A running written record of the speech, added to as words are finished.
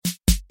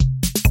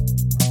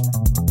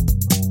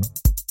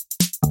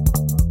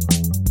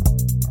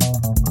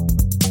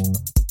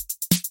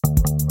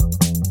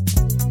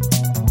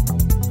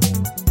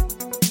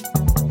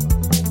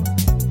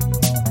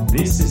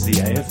the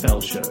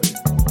AFL Show,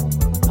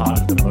 part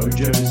of the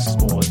Mojo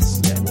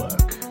Sports Network.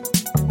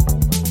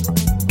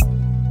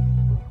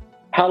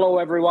 Hello,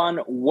 everyone.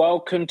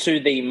 Welcome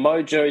to the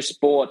Mojo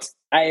Sports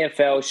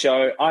AFL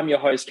Show. I'm your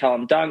host,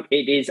 Callum Dunk.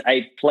 It is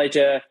a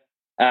pleasure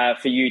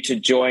for you to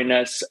join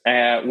us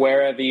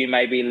wherever you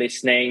may be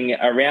listening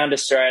around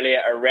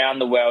Australia, around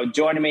the world.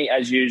 Joining me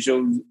as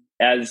usual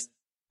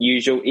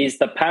is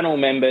the panel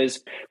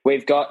members.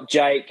 We've got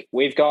Jake,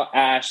 we've got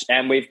Ash,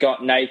 and we've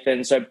got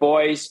Nathan. So,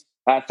 boys,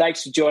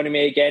 thanks for joining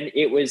me again.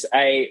 It was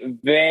a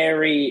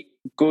very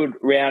good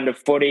round of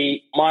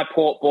footy. My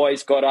Port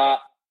boys got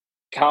up.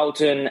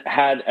 Carlton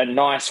had a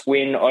nice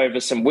win over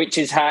some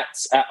Witches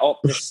hats at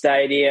Optus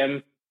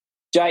Stadium.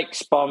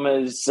 Jake's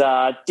Bombers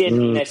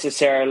didn't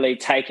necessarily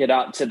take it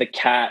up to the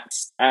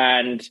Cats,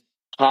 and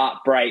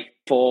heartbreak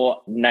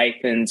for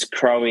Nathan's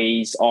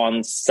Crowies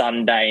on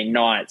Sunday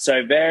night.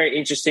 So very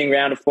interesting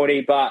round of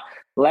footy, but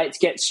let's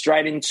get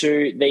straight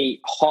into the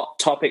hot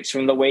topics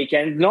from the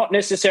weekend. Not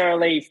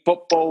necessarily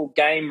football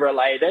game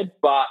related,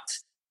 but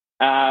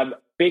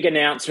big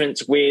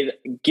announcements with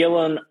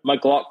Gillon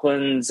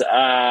McLachlan's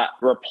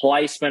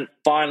replacement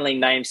finally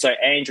named. So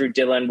Andrew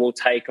Dillon will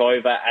take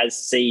over as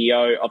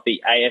CEO of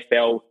the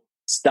AFL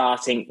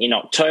starting in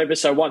October.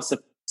 So once the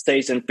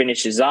season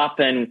finishes up,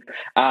 and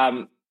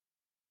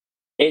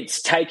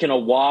it's taken a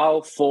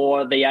while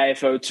for the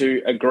AFL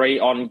to agree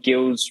on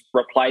Gill's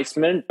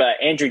replacement,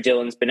 but Andrew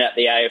Dillon's been at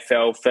the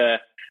AFL for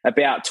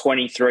about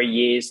 23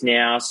 years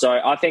now. So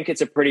I think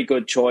it's a pretty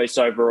good choice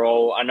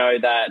overall. I know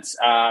that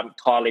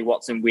Kylie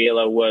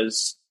Watson-Wheeler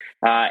was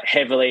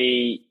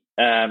heavily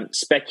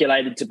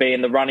speculated to be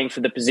in the running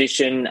for the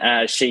position.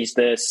 She's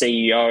the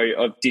CEO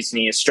of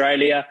Disney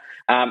Australia.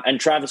 And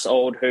Travis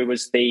Auld, who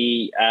was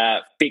the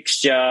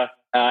fixture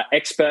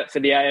expert for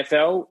the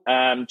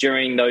AFL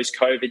during those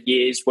COVID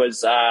years,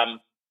 was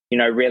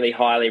really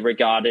highly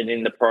regarded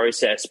in the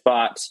process.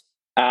 But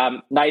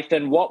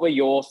Nathan, what were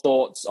your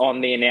thoughts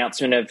on the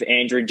announcement of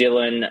Andrew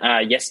Dillon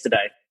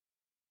yesterday?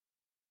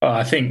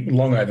 I think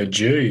long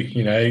overdue.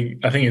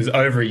 I think it was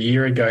over a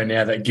year ago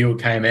now that Gill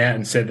came out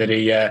and said that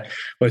he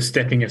was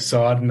stepping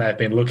aside and they've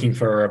been looking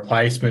for a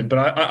replacement.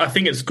 But I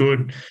think it's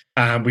good.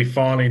 We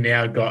finally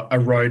now got a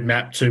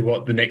roadmap to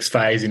what the next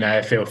phase in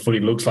AFL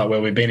footy looks like,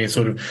 where we've been in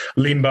sort of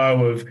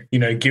limbo of,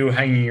 Gill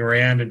hanging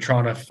around and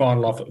trying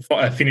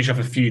to finish off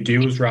a few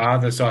deals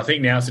rather. So I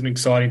think now it's an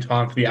exciting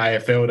time for the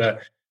AFL to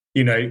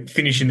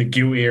finish in the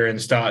Gill era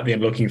and start then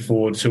looking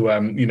forward to,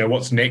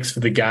 what's next for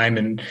the game.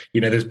 And,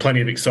 there's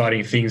plenty of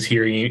exciting things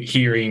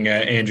hearing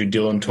Andrew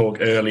Dillon talk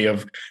early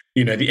of,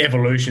 the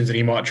evolutions that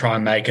he might try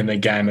and make in the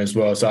game as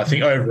well. So I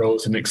think overall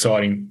it's an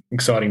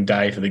exciting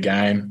day for the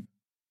game.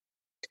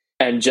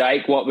 And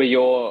Jake, what were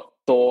your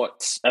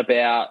thoughts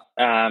about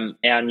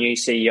our new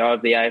CEO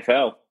of the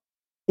AFL?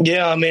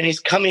 Yeah, I mean,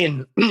 he's come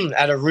in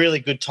at a really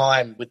good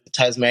time with the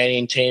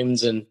Tasmanian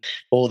teams and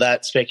all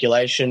that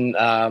speculation.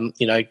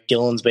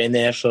 Gillon's been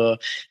there for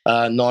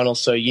 9 or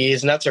so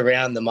years, and that's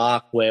around the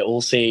mark where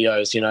all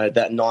CEOs,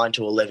 that 9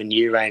 to 11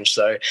 year range.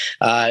 So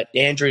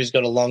Andrew's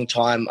got a long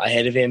time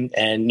ahead of him,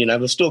 and,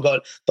 we've still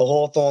got the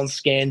Hawthorn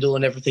scandal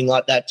and everything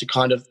like that to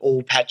kind of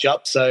all patch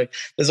up. So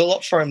there's a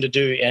lot for him to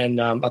do,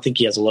 and I think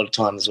he has a lot of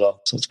time as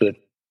well, so it's good.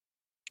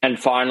 And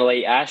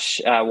finally,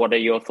 Ash, what are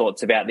your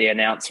thoughts about the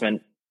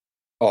announcement?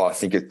 Oh, I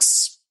think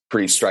it's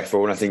pretty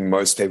straightforward. I think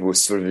most people were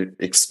sort of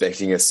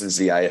expecting us as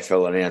the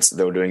AFL announced that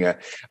they were doing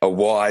a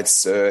wide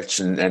search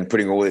and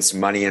putting all this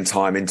money and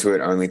time into it,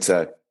 only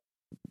to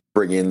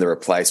bring in the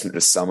replacement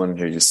to someone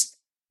who just,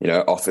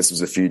 office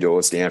was a few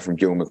doors down from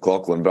Gil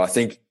McLachlan. But I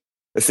think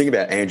the thing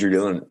about Andrew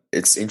Dillon,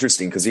 it's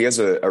interesting because he has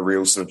a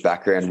real sort of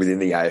background within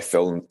the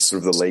AFL and sort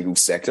of the legal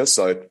sector.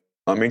 So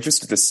I'm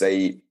interested to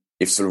see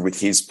if sort of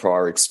with his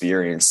prior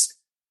experience,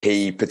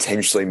 he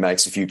potentially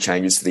makes a few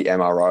changes to the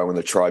MRO and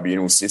the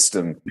tribunal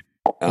system,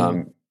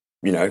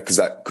 because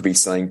that could be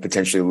something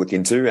potentially to look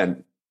into.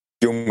 And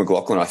Gil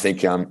McLachlan, I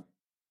think,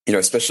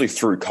 especially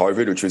through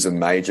COVID, which was a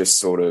major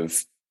sort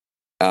of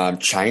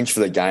change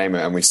for the game,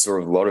 and we saw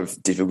a lot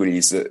of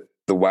difficulties, that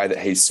the way that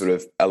he's sort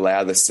of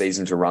allowed the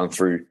season to run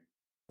through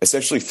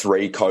essentially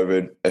 3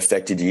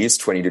 COVID-affected years,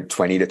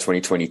 2020 to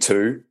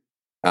 2022.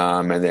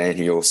 And then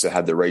he also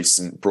had the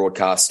recent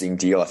broadcasting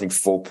deal, I think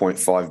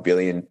 $4.5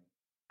 billion,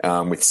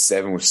 with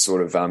 7, which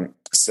sort of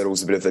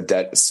settles a bit of the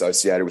debt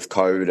associated with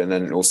COVID, and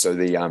then also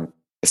the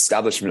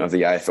establishment of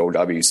the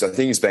AFLW. So I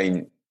think he's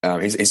been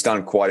he's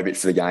done quite a bit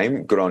for the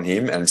game. Good on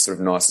him, and it's sort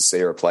of nice to see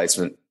a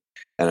replacement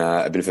and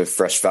a bit of a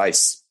fresh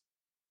face.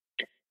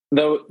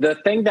 The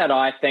thing that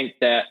I think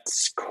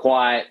that's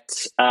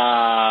quite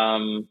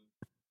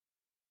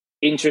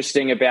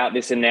interesting about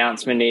this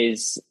announcement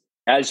is,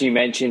 as you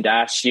mentioned,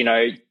 Ash,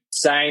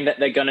 saying that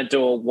they're going to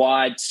do a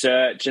wide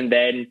search and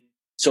then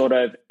sort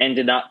of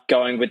ended up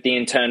going with the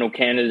internal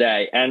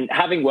candidate. And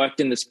having worked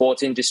in the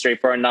sports industry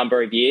for a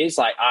number of years,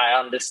 I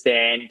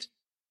understand,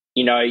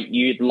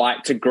 you'd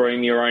like to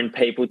groom your own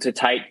people to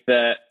take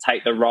the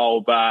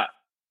role. But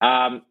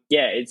I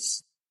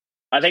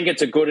think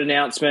it's a good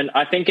announcement.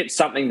 I think it's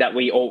something that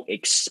we all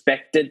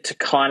expected to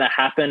kind of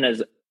happen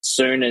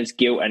soon as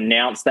Gil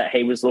announced that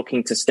he was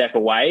looking to step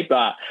away.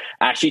 But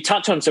she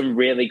touched on some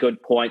really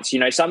good points.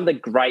 Some of the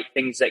great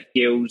things that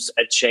Gil's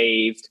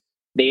achieved,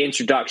 the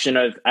introduction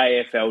of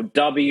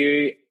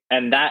AFLW,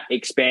 and that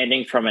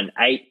expanding from an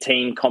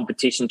 8-team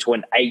competition to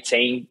an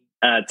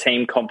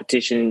 18-team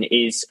competition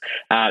is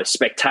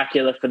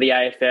spectacular for the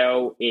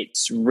AFL.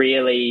 It's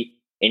really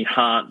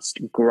enhanced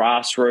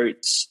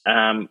grassroots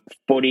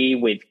footy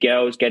with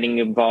girls getting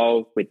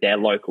involved with their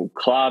local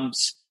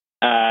clubs.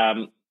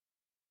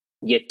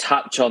 You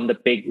touch on the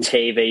big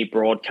TV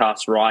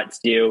broadcast rights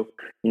deal.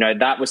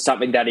 That was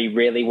something that he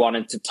really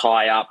wanted to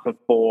tie up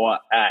before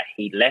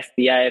he left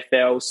the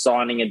AFL,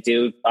 signing a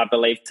deal, I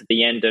believe, to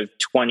the end of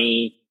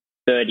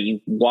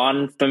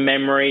 2031 from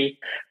memory.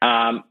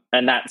 And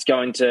that's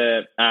going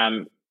to,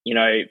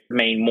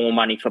 mean more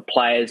money for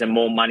players and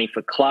more money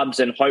for clubs.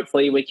 And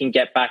hopefully we can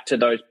get back to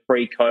those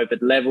pre-COVID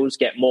levels,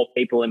 get more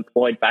people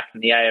employed back in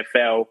the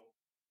AFL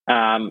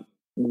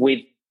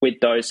with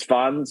those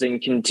funds,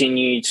 and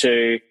continue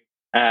to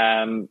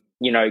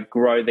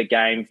grow the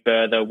game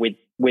further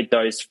with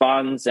those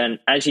funds. And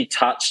as you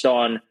touched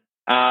on,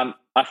 I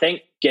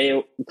think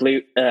Gil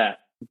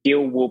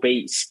will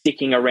be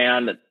sticking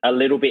around a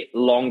little bit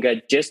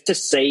longer just to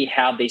see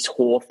how this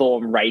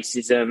Hawthorn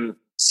racism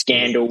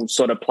scandal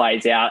sort of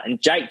plays out. And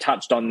Jake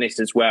touched on this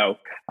as well.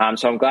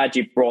 So I'm glad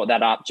you brought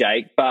that up,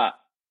 Jake. But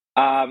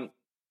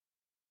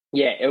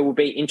it will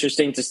be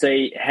interesting to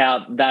see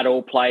how that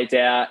all plays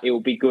out. It will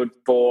be good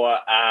for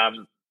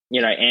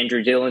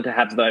Andrew Dillon to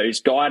have those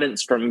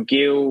guidance from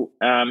Gil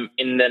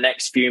in the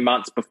next few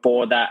months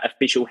before that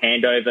official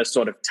handover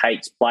sort of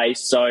takes place.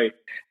 So,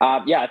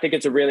 I think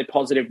it's a really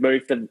positive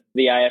move for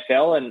the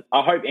AFL, and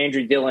I hope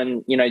Andrew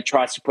Dillon,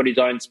 tries to put his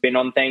own spin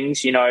on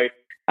things.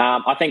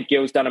 I think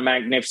Gil's done a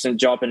magnificent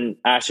job, and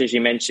Ash, as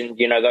you mentioned,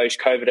 those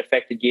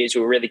COVID-affected years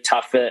were really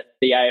tough for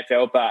the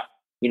AFL, but,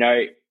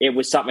 it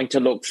was something to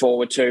look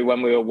forward to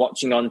when we were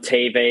watching on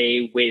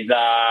TV with,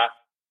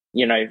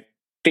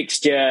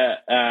 fixture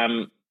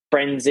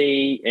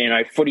frenzy,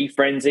 footy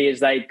frenzy as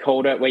they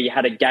called it, where you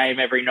had a game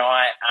every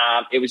night.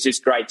 It was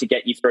just great to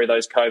get you through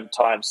those COVID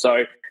times.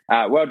 So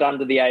well done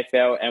to the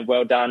AFL, and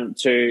well done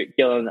to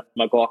Gillan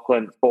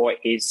McLachlan for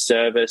his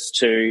service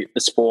to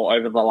the sport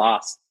over the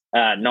last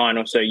 9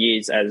 or so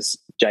years, as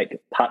Jake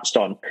touched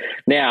on.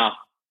 Now,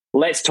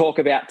 let's talk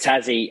about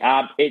Tassie.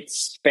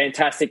 It's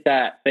fantastic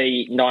that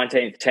the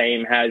 19th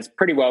team has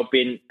pretty well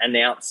been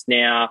announced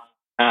now.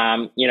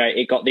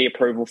 It got the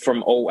approval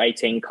from all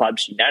 18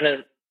 clubs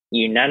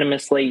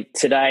unanimously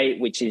today,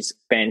 which is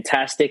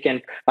fantastic.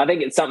 And I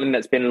think it's something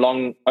that's been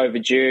long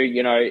overdue.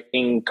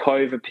 In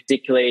COVID,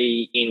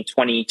 particularly in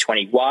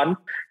 2021,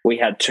 we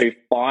had 2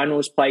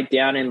 finals played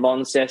down in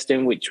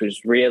Launceston, which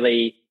was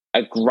really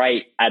a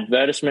great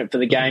advertisement for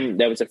the game.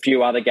 There was a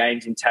few other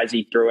games in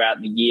Tassie throughout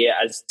the year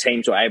as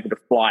teams were able to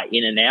fly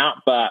in and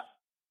out. But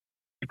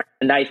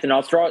Nathan,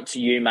 I'll throw it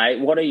to you, mate.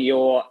 What are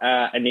your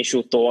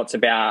initial thoughts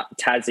about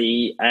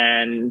Tassie,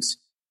 and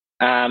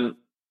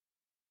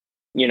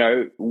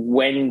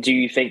when do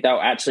you think they'll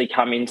actually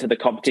come into the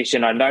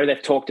competition? I know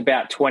they've talked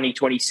about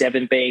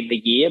 2027 being the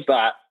year,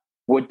 but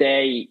would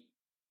they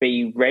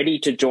be ready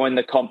to join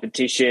the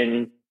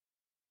competition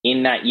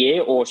in that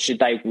year, or should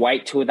they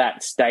wait till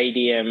that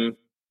stadium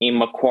in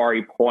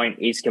Macquarie Point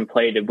is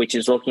completed, which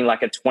is looking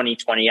like a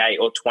 2028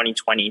 or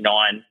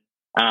 2029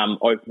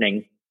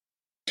 opening?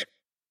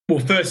 Well,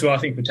 first of all, I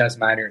think for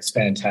Tasmania, it's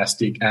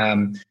fantastic.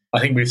 I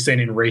think we've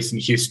seen in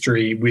recent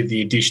history with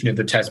the addition of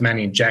the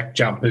Tasmanian Jack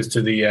Jumpers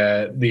to the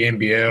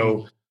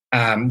NBL,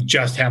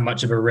 just how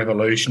much of a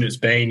revolution it's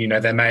been.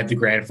 They made the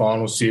grand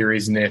final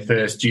series in their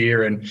first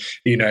year, and,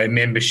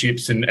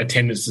 memberships and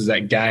attendances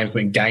at games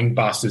went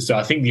gangbusters. So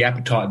I think the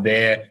appetite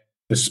there,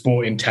 the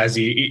sport in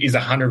Tassie, is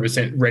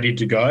 100% ready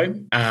to go.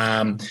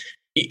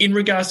 In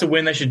regards to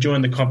when they should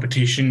join the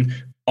competition,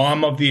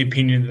 I'm of the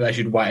opinion that they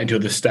should wait until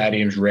the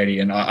stadium's ready,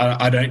 and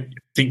I don't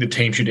think the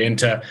team should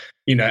enter,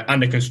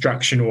 under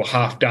construction or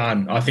half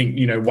done. I think,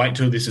 wait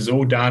till this is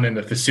all done and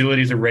the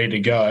facilities are ready to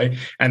go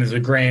and there's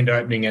a grand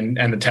opening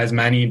and the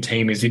Tasmanian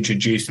team is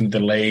introduced into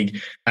the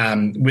league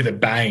with a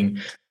bang.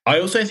 I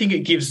also think it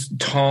gives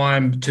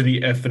time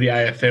to for the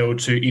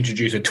AFL to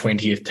introduce a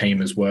 20th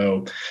team as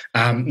well.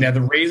 Now,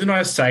 the reason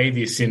I say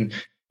this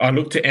I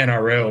look to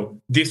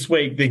NRL. This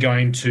week they're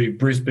going to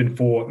Brisbane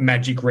for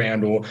Magic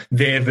Round, or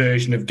their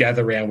version of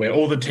Gather Round, where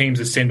all the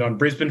teams are sent on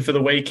Brisbane for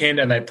the weekend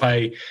and they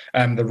play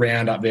the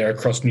round up there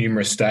across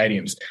numerous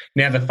stadiums.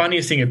 Now, the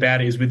funniest thing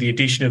about it is with the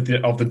addition of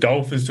the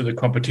Dolphins to the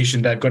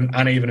competition, they've got an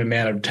uneven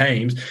amount of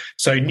teams.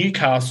 So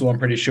Newcastle, I'm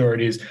pretty sure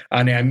it is,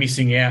 are now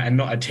missing out and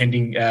not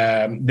attending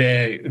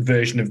their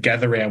version of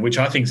Gather Round, which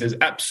I think is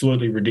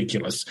absolutely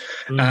ridiculous.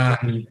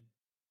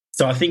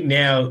 So I think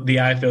now the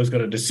AFL's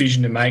got a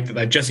decision to make that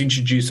they've just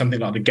introduced something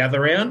like the Gather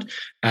Round,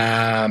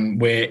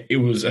 where it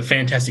was a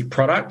fantastic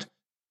product.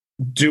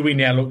 do we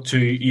now look to,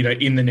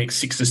 in the next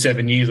 6 to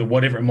 7 years or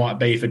whatever it might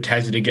be for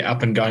Tassie to get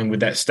up and going with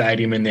that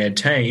stadium and their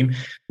team,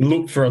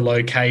 look for a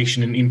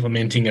location and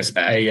implementing a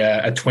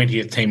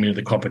 20th team into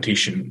the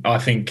competition? I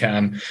think,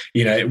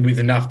 with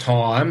enough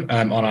time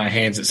on our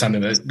hands, it's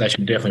something that they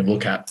should definitely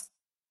look at.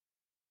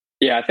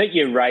 Yeah, I think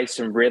you raised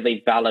some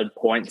really valid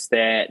points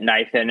there,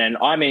 Nathan, and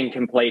I'm in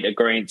complete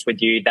agreement with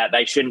you that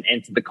they shouldn't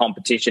enter the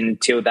competition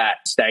until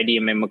that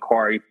stadium in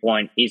Macquarie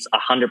Point is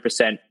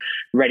 100%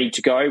 ready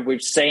to go.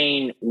 We've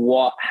seen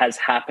what has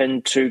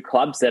happened to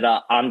clubs that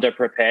are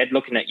underprepared.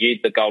 Looking at you,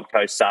 the Gold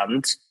Coast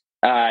Suns,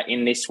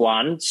 in this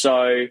one.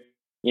 So,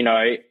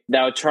 they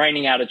were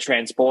training out of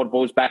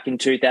transportables back in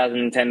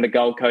 2010, the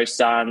Gold Coast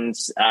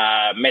Suns.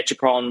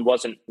 Metricon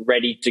wasn't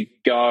ready to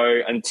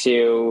go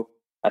until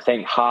I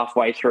think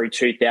halfway through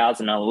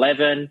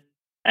 2011.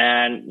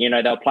 And, they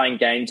were playing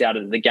games out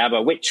of the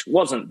Gabba, which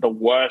wasn't the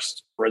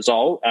worst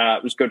result.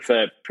 It was good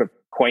for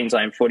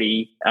Queensland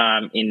footy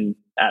at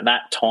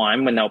that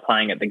time when they were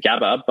playing at the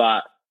Gabba.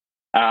 But,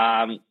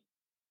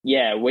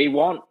 we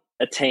want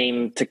a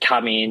team to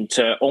come in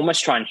to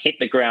almost try and hit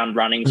the ground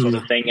running sort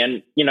of thing.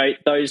 And,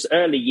 those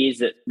early years,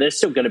 that there's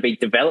still going to be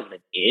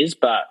development years,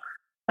 but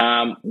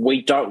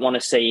we don't want to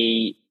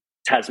see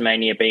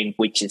Tasmania being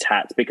witches'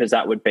 hats, because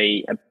that would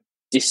be a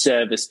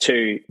disservice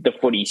to the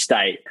footy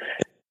state.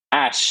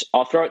 Ash,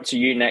 I'll throw it to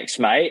you next,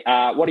 mate.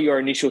 What are your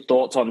initial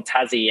thoughts on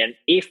Tassie? And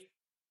if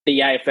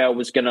the AFL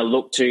was going to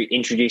look to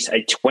introduce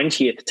a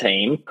 20th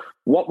team,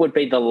 what would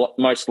be the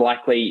most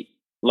likely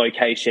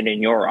location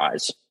in your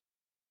eyes?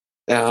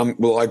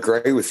 Well, I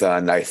agree with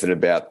Nathan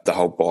about the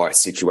whole bye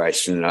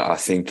situation. I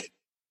think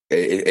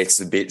it's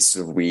a bit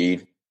sort of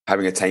weird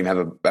having a team have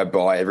a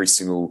bye every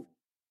single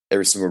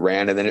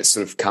round, and then it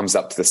sort of comes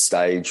up to the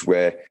stage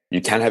where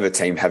you can have a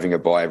team having a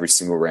bye every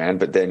single round,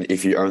 but then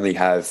if you only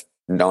have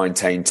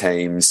 19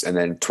 teams and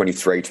then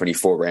 23,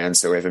 24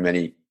 rounds, however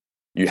many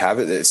you have,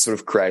 it sort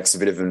of creates a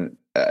bit of an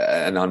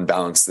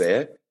unbalance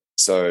there.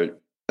 So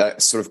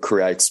that sort of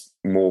creates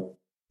more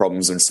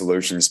problems and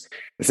solutions.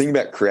 The thing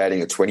about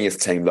creating a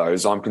 20th team, though,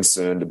 is I'm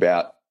concerned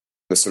about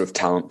the sort of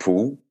talent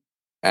pool,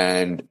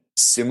 and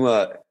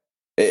similar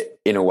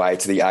in a way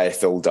to the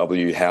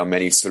AFLW, how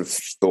many sort of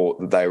thought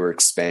that they were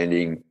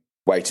expanding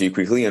way too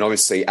quickly. And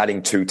obviously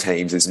adding 2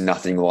 teams is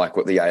nothing like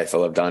what the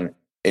AFL have done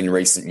in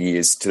recent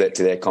years to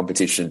their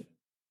competition.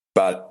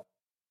 But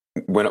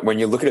when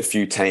you look at a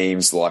few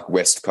teams like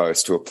West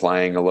Coast, who are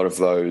playing a lot of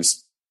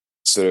those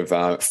sort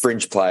of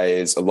fringe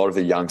players, a lot of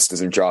the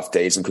youngsters and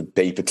draftees, and could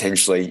be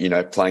potentially,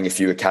 playing a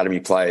few academy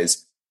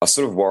players, I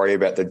sort of worry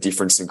about the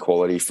difference in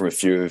quality from a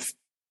few of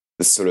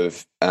the sort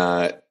of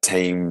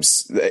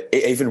teams,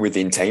 even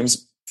within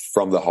teams,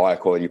 from the higher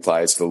quality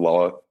players to the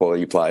lower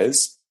quality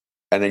players.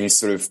 And then you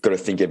sort of got to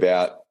think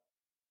about,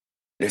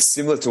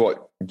 similar to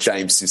what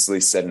James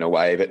Sicily said in a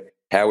way, but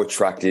how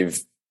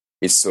attractive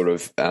is sort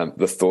of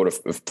the thought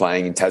of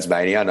playing in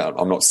Tasmania. And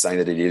I'm not saying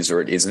that it is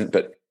or it isn't,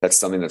 but that's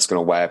something that's going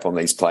to weigh up on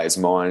these players'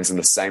 minds. And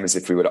the same as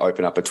if we were to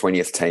open up a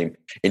 20th team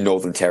in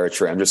Northern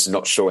Territory, I'm just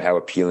not sure how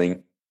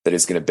appealing that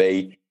is going to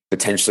be.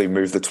 Potentially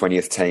move the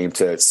 20th team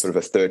to sort of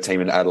a third team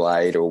in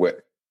Adelaide or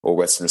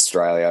Western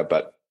Australia,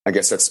 but I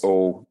guess that's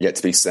all yet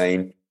to be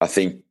seen. I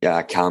think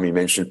Carm, you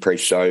mentioned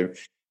pre-show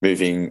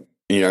moving,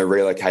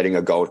 relocating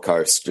a Gold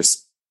Coast.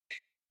 Just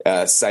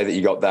say that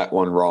you got that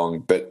one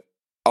wrong, but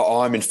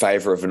I'm in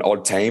favour of an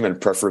odd team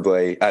and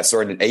preferably,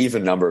 an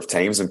even number of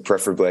teams and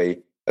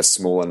preferably a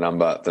smaller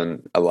number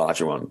than a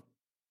larger one.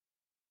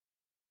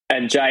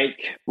 And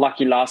Jake,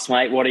 lucky last,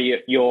 mate. What are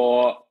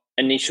your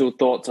initial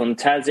thoughts on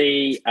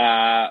Tassie,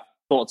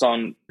 thoughts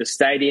on the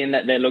stadium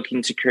that they're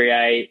looking to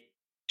create?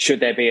 Should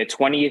there be a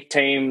 20th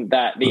team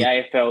that the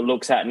AFL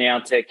looks at now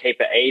to keep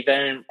it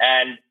even?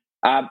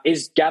 And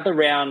is Gather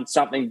Round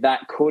something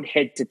that could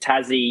head to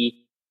Tassie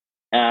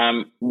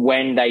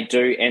when they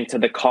do enter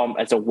the comp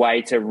as a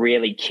way to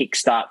really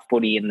kickstart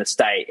footy in the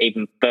state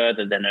even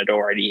further than it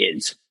already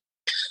is?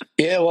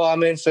 Yeah,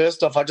 well,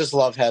 first off, I just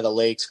love how the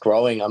league's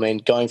growing.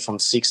 Going from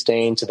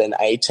 16 to then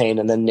 18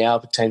 and then now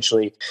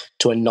potentially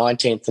to a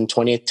 19th and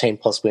 20th team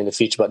possibly in the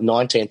future, but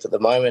 19th at the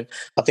moment.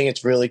 I think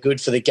it's really good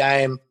for the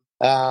game.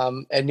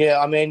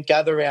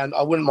 Gather Round,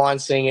 I wouldn't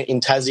mind seeing it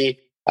in Tassie.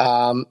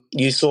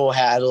 You saw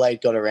how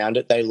Adelaide got around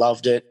it. They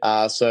loved it.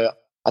 So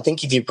I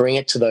think if you bring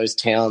it to those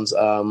towns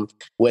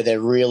where they're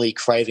really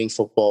craving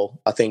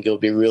football, I think it'll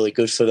be really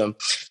good for them.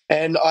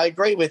 And I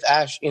agree with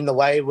Ash in the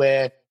way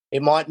where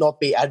it might not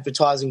be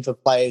advertising for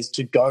players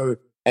to go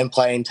and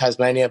play in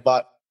Tasmania,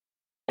 but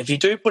if you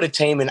do put a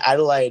team in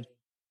Adelaide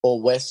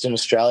or Western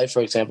Australia,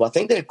 for example, I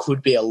think there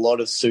could be a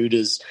lot of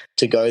suitors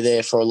to go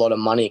there for a lot of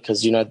money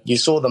because, you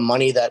saw the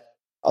money that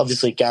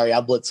obviously Gary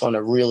Ablett's on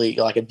a really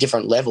a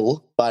different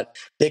level, but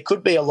there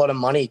could be a lot of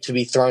money to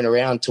be thrown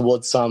around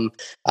towards some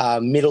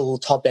middle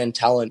top-end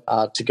talent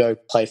to go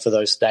play for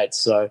those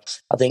states. So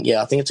I think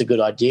it's a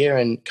good idea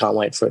and can't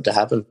wait for it to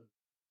happen.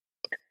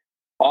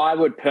 I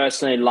would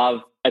personally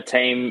love a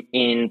team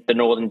in the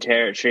Northern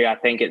Territory. I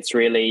think it's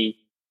really,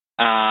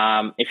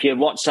 if you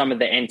watch some of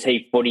the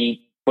NT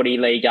footy footy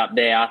league up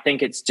there. I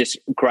think it's just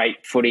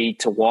great footy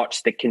to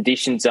watch. The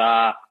conditions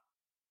are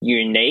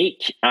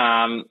unique.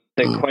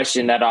 The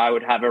question that I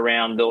would have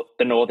around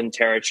the Northern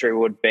Territory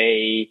would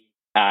be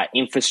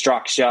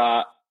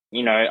infrastructure.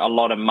 You know, a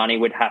lot of money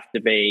would have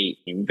to be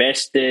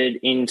invested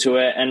into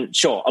it. And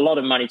sure, a lot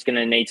of money is going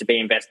to need to be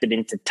invested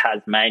into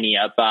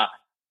Tasmania. But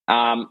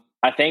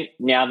I think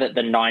now that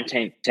the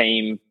 19th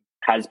team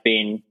has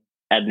been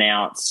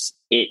announced,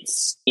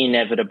 it's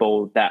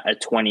inevitable that a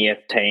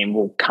 20th team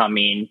will come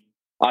in.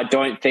 I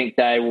don't think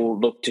they will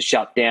look to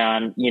shut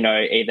down, you know,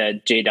 either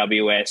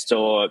GWS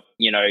or,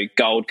 you know,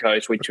 Gold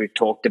Coast, which we've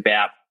talked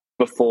about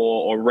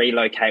before, or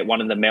relocate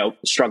one of the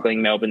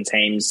struggling Melbourne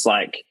teams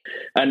like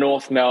a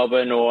North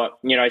Melbourne or,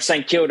 you know,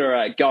 St Kilda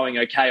are going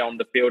okay on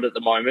the field at the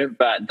moment,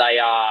 but they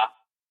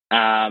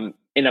are,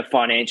 in a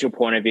financial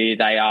point of view,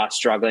 they are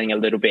struggling a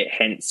little bit,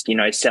 hence, you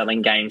know,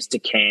 selling games to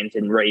Cairns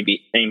in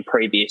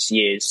previous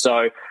years.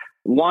 So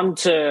one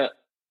to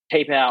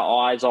keep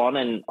our eyes on,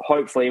 and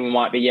hopefully we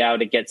might be able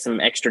to get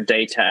some extra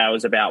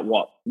details about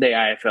what the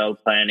AFL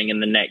planning in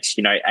the next,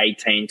 you know,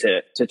 18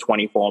 to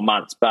 24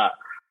 months. But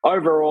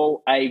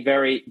overall, a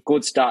very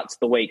good start to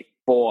the week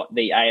for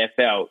the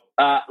AFL.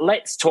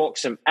 Let's talk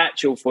some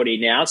actual footy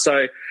now.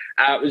 So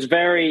I was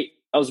very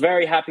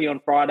happy on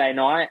Friday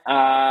night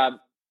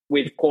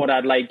with Port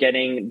Adelaide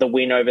getting the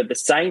win over the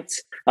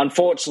Saints.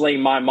 Unfortunately,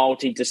 my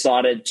multi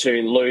decided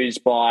to lose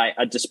by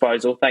a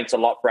disposal. Thanks a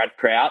lot, Brad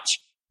Crouch.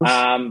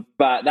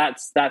 But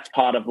that's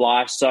part of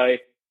life. So,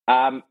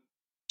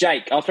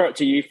 Jake, I'll throw it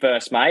to you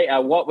first, mate.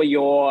 What were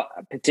your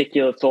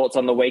particular thoughts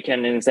on the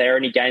weekend, and is there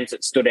any games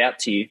that stood out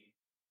to you?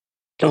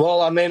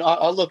 Well, I mean,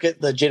 I look at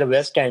the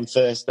GWS game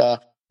first.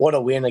 What a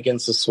win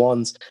against the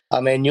Swans. I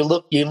mean, you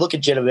look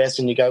at GWS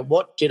and you go,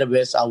 what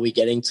GWS are we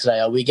getting today?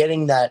 Are we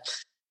getting that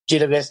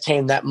GWS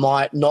team that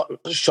might not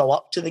show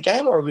up to the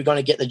game, or are we going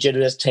to get the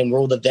GWS team where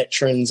all the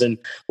veterans and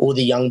all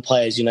the young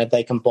players, you know,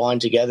 they combine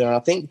together? And I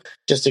think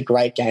just a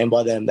great game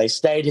by them. They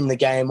stayed in the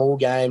game all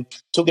game,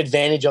 took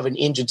advantage of an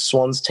injured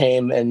Swans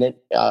team and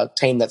a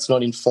team that's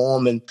not in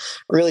form. And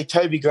really,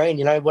 Toby Green,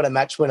 you know, what a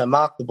match winner,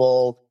 marked the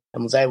ball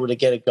and was able to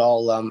get a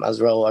goal as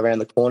well around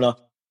the corner.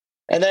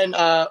 And then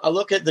I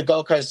look at the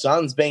Gold Coast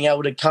Suns being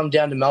able to come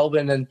down to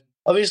Melbourne and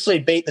obviously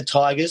beat the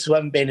Tigers, who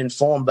haven't been in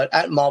form, but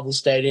at Marvel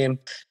Stadium,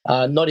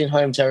 not in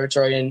home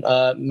territory. And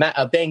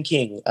Ben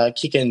King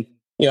kicking,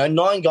 you know,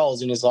 9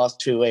 goals in his last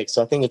 2 weeks.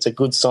 So I think it's a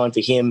good sign for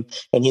him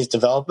and his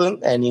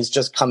development. And he's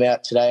just come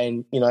out today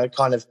and, you know,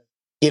 kind of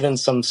given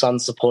some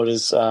Suns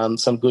supporters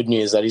some good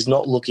news that he's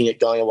not looking at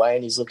going away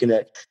and he's looking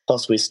at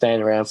possibly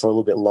staying around for a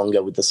little bit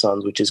longer with the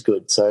Suns, which is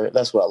good. So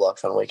that's what I like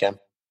from the weekend.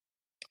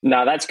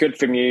 No, that's good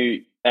from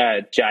you,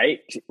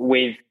 Jake,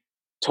 with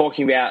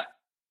talking about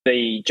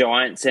the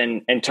Giants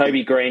and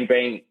Toby Green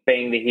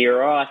being the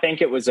hero. I think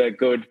it was a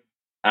good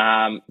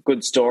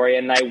story,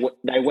 and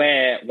they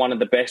wear one of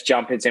the best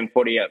jumpers in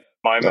footy at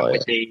the moment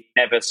with the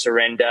Never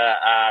Surrender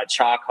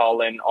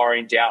charcoal and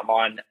orange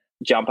outline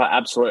jumper.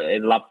 Absolutely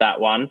love that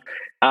one.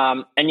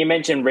 And you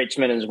mentioned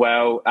Richmond as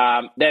well.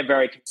 They're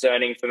very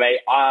concerning for me.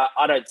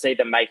 I don't see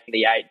them making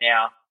the 8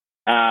 now.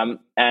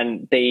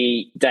 And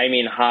the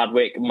Damien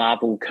Hardwick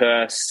Marble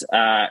curse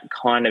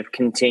kind of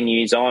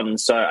continues on.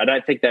 So I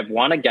don't think they've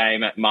won a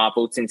game at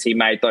Marble since he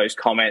made those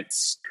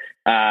comments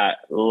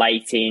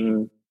late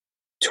in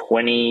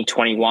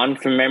 2021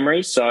 from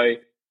memory. So,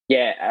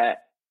 yeah,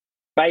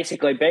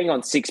 basically being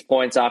on 6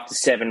 points after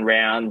 7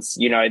 rounds,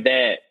 you know,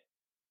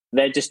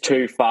 they're just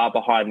too far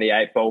behind the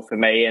 8 ball for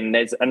me, and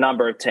there's a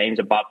number of teams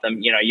above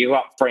them. You know, you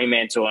got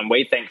Fremantle, and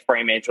we think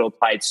Fremantle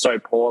played so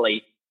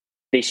poorly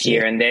this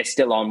year, and they're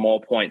still on more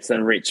points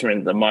than Richmond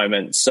at the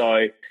moment.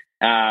 So,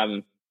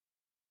 not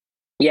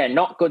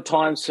good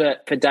times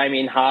for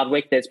Damien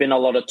Hardwick. There's been a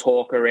lot of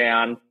talk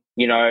around,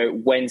 you know,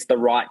 when's the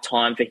right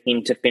time for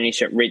him to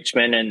finish at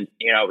Richmond, and,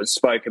 you know, it was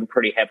spoken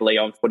pretty heavily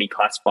on Footy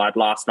Classified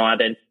last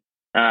night. And,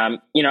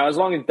 you know, as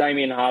long as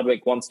Damien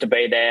Hardwick wants to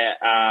be there,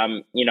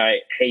 you know,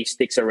 he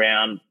sticks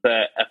around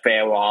for a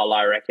fair while,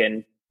 I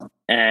reckon.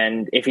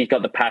 And if he's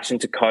got the passion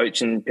to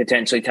coach and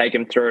potentially take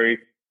him through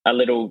a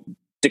little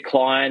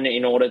decline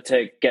in order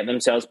to get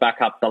themselves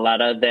back up the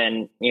ladder,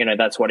 then, you know,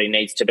 that's what he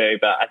needs to do.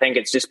 But I think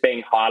it's just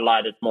being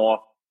highlighted more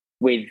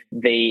with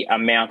the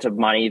amount of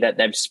money that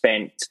they've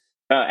spent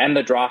and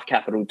the draft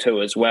capital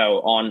too as well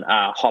on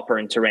Hopper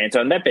and Taranto.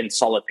 And they've been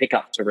solid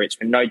pickups to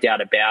Richmond, no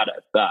doubt about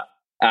it. But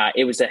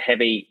it was a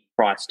heavy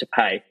price to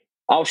pay.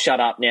 I'll shut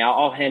up now.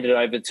 I'll hand it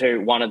over to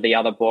one of the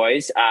other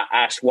boys.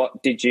 Ash,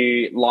 what did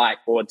you like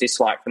or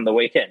dislike from the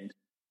weekend?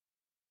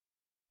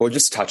 Well,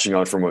 just touching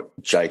on from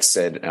what Jake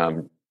said,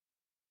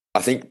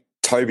 I think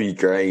Toby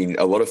Green,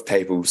 a lot of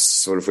people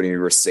sort of when he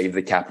received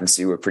the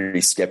captaincy were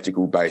pretty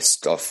sceptical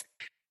based off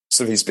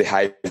sort of his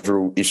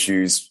behavioural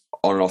issues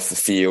on and off the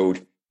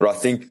field. But I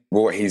think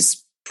what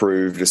he's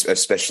proved,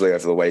 especially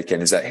over the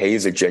weekend, is that he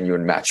is a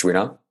genuine match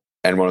winner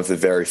and one of the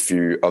very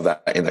few of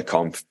that in the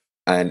comp.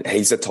 And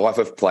he's the type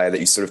of player that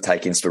you sort of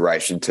take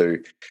inspiration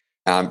to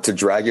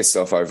drag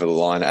yourself over the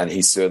line. And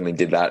he certainly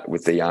did that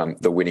with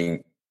the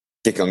winning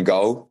kick on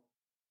goal.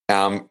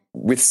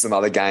 With some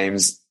other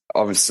games,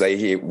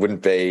 obviously it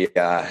would be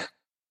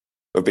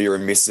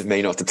remiss of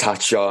me not to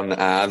touch on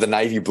the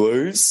Navy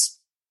Blues.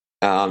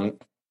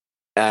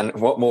 And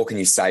what more can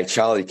you say?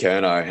 Charlie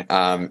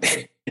Curnow,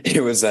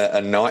 it was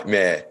a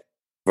nightmare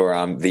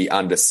for the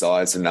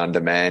undersized and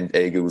undermanned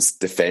Eagles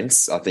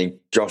defence. I think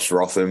Josh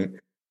Rotham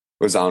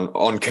was on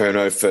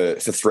Curnow for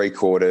 3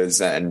 quarters,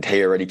 and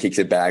he already kicked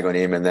a bag on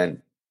him, and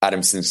then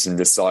Adam Simpson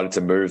decided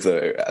to move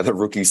the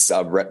rookie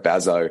sub, Rhett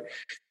Bazzo.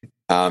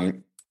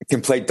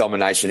 Complete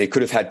domination. He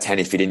could have had 10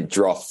 if he didn't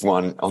drop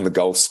one on the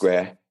goal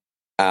square.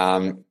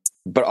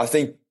 But I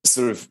think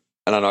sort of,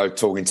 and I know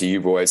talking to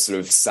you boys, sort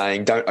of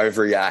saying don't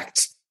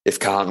overreact if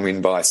Carlton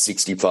win by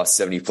 60 plus,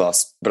 70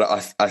 plus.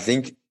 But I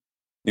think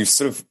you've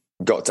sort of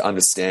got to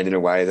understand in a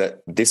way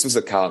that this was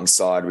a Carlton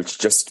side which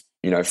just,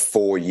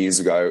 4 years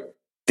ago,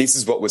 this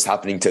is what was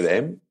happening to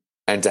them.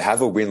 And to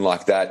have a win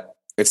like that,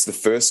 it's the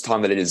first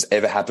time that it has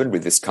ever happened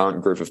with this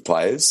current group of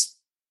players.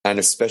 And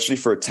especially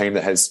for a team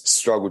that has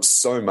struggled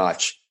so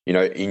much,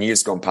 in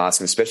years gone past,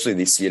 and especially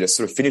this year, to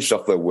sort of finish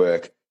off their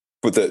work,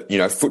 put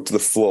the foot to the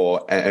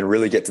floor and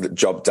really get to the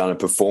job done and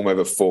perform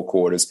over 4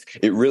 quarters,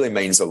 it really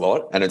means a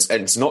lot. And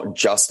it's not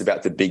just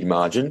about the big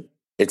margin.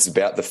 It's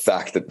about the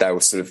fact that they were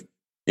sort of,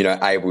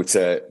 able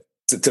to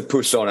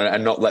push on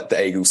and not let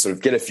the Eagles sort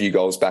of get a few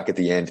goals back at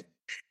the end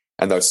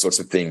and those sorts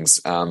of things.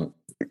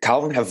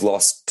 Carlton have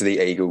lost to the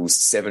Eagles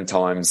 7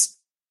 times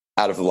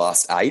out of the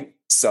last 8.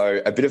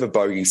 So a bit of a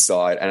bogey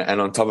side.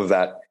 And on top of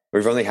that,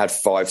 we've only had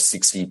 5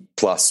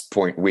 60-plus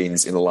point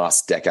wins in the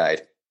last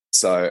decade.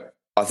 So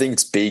I think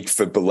it's big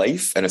for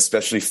belief, and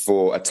especially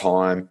for a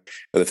time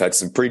where they've had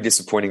some pretty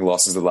disappointing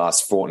losses the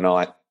last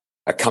fortnight,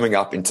 are coming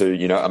up into,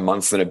 a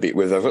month and a bit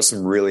where they've got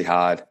some really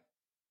hard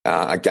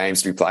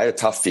games to be played, a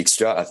tough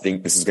fixture. I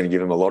think this is going to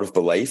give them a lot of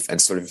belief, and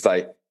sort of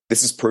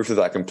this is proof that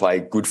they can play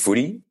good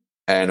footy,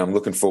 and I'm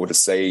looking forward to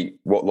see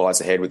what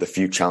lies ahead with a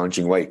few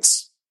challenging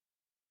weeks.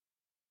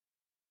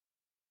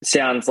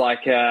 Sounds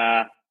like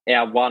our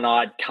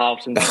one-eyed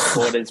Carlton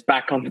supporters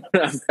back on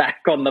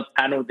the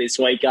panel this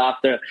week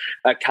after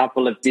a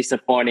couple of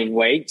disappointing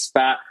weeks.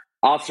 But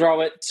I'll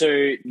throw it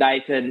to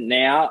Nathan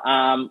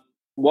now.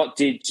 What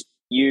did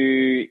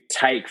you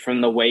take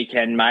from the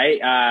weekend, mate?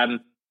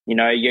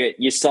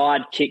 Your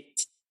side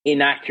kicked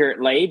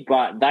inaccurately,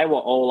 but they were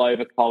all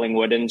over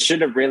Collingwood and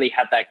should have really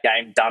had that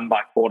game done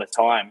by quarter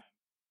time.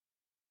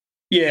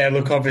 Yeah,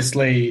 look,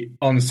 obviously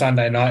on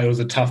Sunday night, it was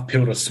a tough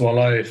pill to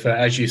swallow for,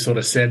 as you sort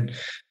of said,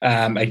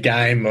 a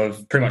game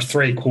of pretty much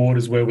 3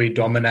 quarters where we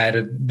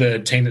dominated the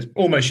team that's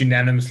almost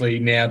unanimously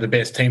now the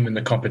best team in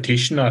the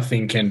competition, I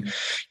think. And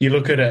you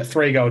look at a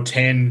 3-goal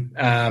 10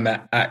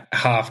 at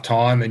half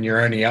time and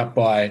you're only up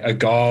by a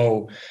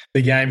goal.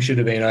 The game should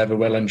have been over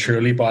well and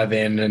truly by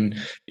then. And,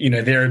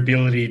 their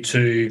ability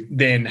to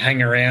then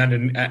hang around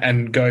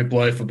and go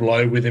blow for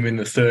blow with them in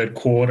the third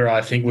quarter,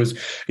 I think was,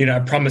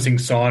 a promising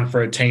sign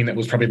for a team that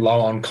was probably low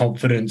on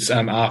confidence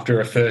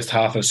after a first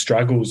half of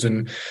struggles.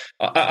 And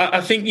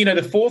I think,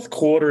 the fourth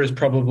quarter is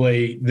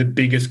probably the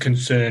biggest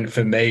concern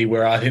for me,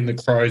 where I think the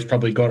Crows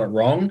probably got it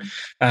wrong.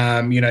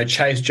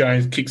 Chase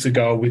Jones kicks a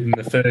goal within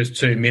the first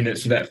 2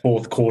 minutes of that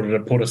fourth quarter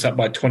to put us up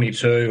by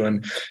 22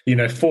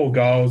 and, 4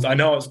 goals. I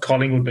know it's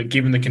Collingwood, but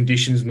given the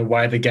conditions and the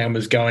way the game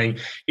was going,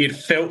 it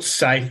felt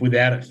safe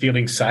without it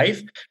feeling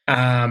safe.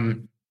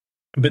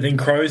 But then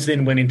Crows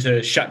then went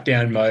into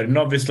shutdown mode, and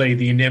obviously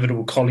the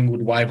inevitable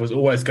Collingwood wave was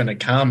always going to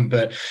come.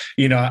 But,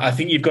 I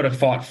think you've got to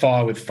fight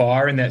fire with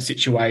fire in that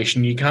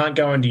situation. You can't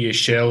go into your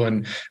shell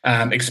and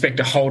expect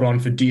to hold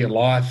on for dear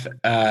life.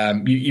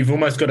 You've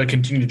almost got to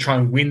continue to try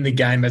and win the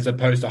game as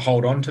opposed to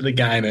hold on to the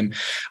game. And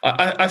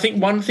I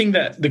think one thing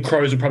that the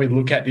Crows will probably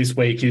look at this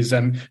week is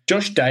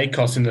Josh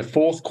Dacos in the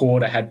fourth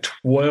quarter had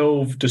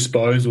 12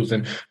 disposals,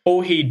 and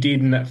all he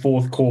did in that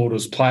fourth quarter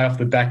was play off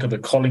the back of the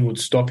Collingwood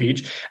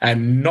stoppage,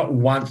 and not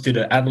once did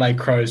an Adelaide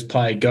Crows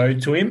player go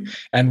to him.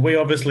 And we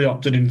obviously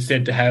opted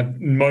instead to have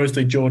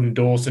mostly Jordan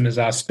Dawson as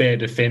our spare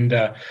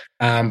defender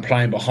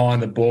playing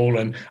behind the ball.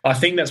 And I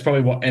think that's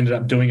probably what ended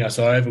up doing us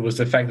over, was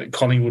the fact that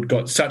Collingwood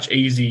got such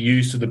easy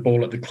use of the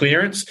ball at the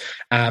clearance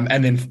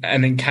and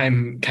then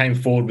came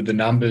forward with the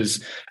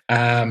numbers.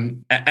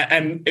 And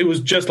it was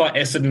just like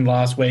Essendon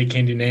last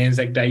weekend in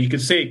Anzac Day. You could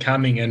see it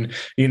coming, and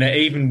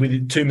even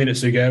with 2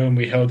 minutes ago when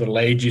we held the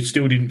lead, you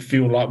still didn't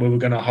feel like we were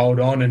going to hold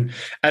on. And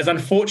as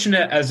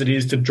unfortunate as it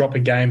is to drop a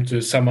game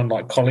to someone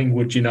like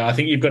Collingwood, I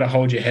think you've got to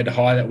hold your head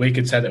high that we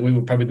could say that we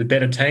were probably the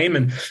better team,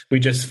 and we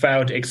just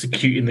failed to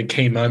execute in the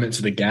key moments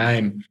of the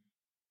game.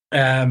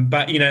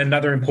 But,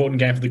 another important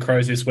game for the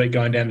Crows this week,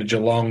 going down to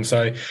Geelong.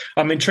 So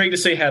I'm intrigued to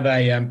see how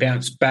they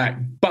bounce back.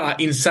 But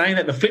in saying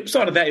that, the flip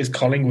side of that is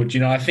Collingwood.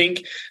 I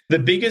think the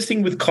biggest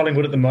thing with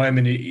Collingwood at the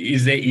moment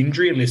is their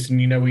injury list.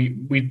 And,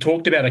 we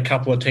talked about a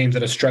couple of teams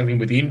that are struggling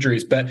with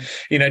injuries, but,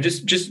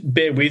 just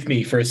bear with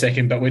me for a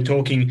second. But we're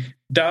talking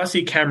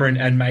Darcy Cameron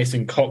and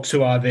Mason Cox,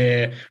 who are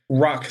their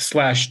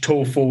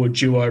ruck/tall forward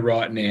duo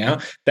right now,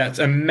 that's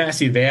a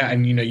massive out.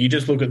 And, you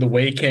just look at the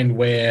weekend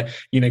where,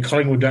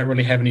 Collingwood don't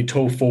really have any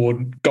tall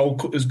forward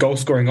goal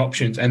scoring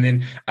options, and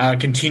then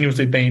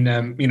continuously been,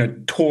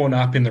 torn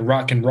up in the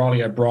ruck, and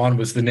Riley O'Brien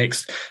was the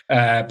next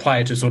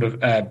player to sort of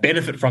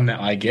benefit from that,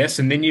 I guess.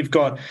 And then you've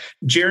got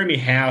Jeremy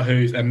Howe,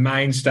 who's a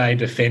mainstay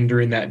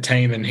defender in that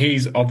team, and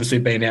he's obviously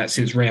been out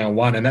since round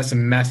one, and that's a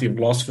massive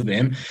loss for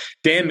them.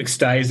 Dan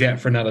McStay's out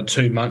for another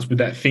 2 months with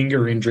that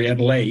finger injury at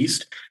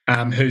least,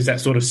 who's that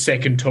sort of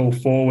second tall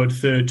forward,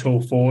 third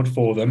tall forward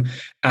for them.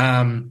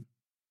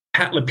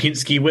 Pat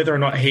Lipinski, whether or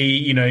not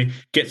he,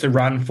 gets a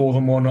run for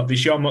them or not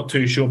this year, I'm not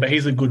too sure, but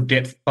he's a good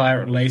depth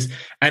player at least.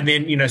 And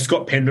then,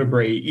 Scott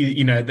Pendlebury,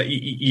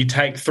 you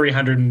take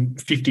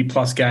 350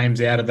 plus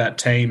games out of that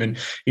team, and,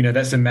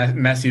 that's a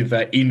massive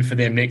in for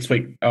them next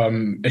week,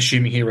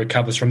 assuming he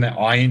recovers from that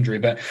eye injury.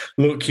 But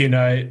look,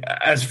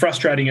 as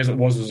frustrating as it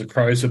was as a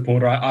Crows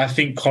supporter, I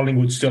think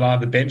Collingwood still are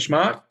the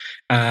benchmark,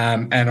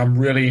 and I'm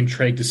really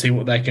intrigued to see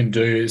what they can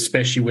do,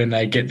 especially when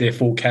they get their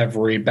full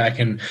cavalry back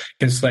and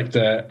can select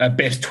a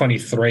best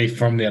 23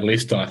 from their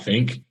list, I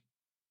think.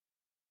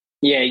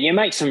 Yeah, you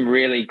make some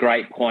really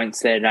great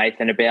points there,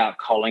 Nathan, about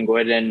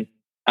Collingwood. And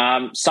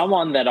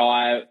someone that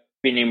I've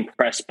been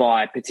impressed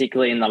by,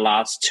 particularly in the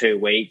last 2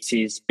 weeks,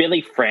 is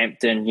Billy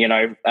Frampton.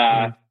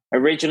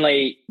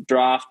 Originally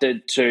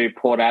drafted to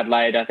Port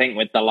Adelaide, I think,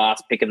 with the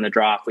last pick in the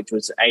draft, which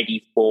was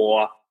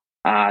 84.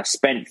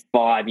 Spent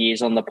 5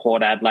 years on the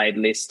Port Adelaide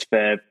list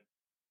for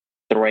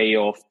 3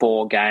 or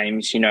 4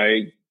 games.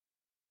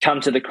 Come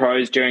to the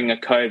Crows during a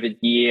COVID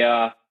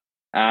year,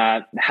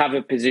 have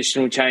a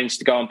positional change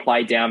to go and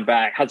play down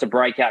back, has a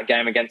breakout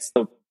game against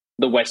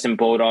the Western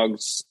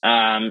Bulldogs,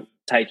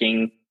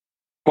 taking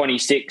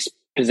 26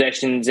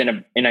 possessions in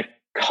a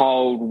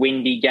cold,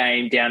 windy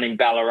game down in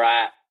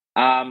Ballarat.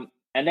 And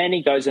then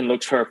he goes and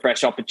looks for a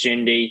fresh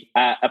opportunity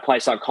at a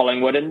place like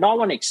Collingwood, and no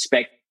one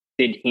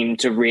expected him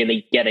to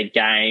really get a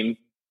game.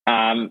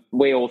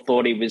 We all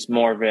thought he was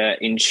more of an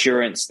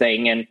insurance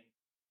thing,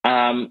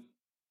 and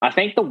I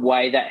think the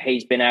way that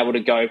he's been able to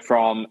go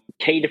from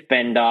key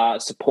defender,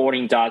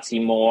 supporting Darcy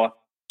Moore,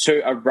 to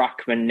a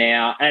ruckman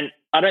now, and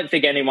I don't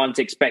think anyone's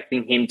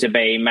expecting him to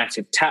be a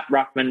massive tap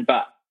ruckman,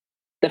 but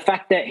the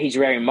fact that he's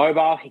very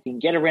mobile, he can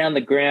get around the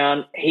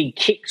ground, he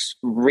kicks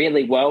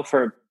really well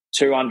for a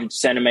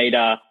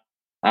 200-centimetre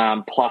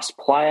plus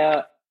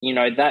player.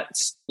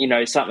 That's,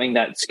 something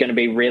that's going to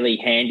be really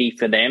handy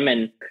for them.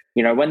 And,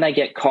 when they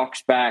get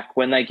Cox back,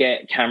 when they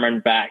get Cameron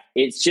back,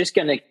 it's just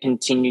going to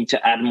continue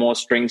to add more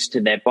strings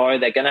to their bow.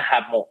 They're going to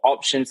have more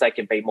options. They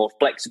can be more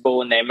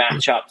flexible in their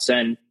matchups.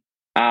 And,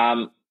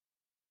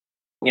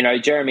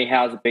 Jeremy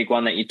Howe's a big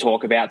one that you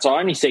talk about. So I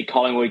only see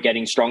Collingwood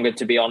getting stronger,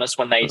 to be honest,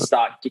 when they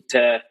start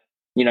to,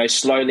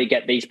 slowly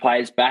get these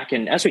players back.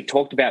 And as we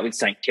talked about with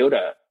St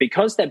Kilda,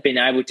 because they've been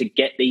able to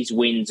get these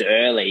wins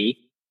early,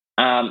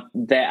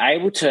 they're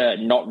able to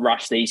not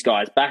rush these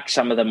guys back.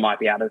 Some of them might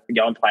be able to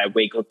go and play a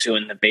week or two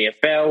in the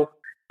BFL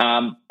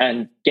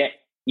and get,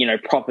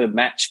 proper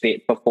match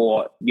fit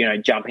before,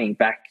 jumping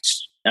back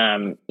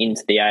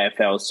into the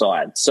AFL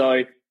side.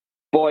 So,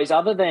 boys,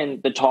 other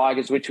than the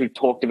Tigers, which we've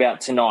talked about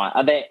tonight,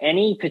 are there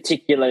any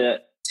particular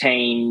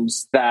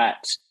teams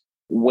that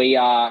we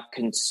are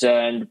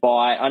concerned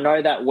by? I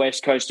know that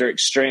West Coast are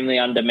extremely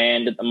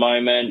undermanned at the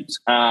moment,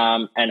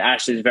 and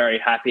Ash is very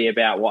happy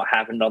about what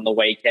happened on the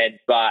weekend.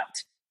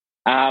 But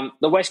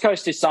the West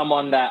Coast is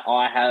someone that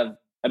I have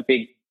a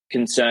big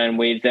concern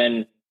with,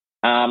 and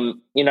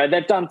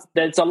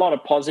there's a lot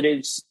of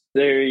positives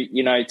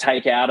to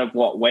take out of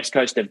what West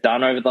Coast have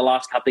done over the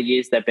last couple of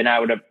years. They've been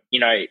able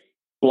to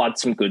blood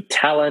some good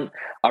talent.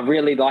 I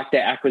really like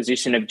their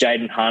acquisition of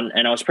Jaden Hunt,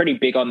 and I was pretty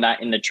big on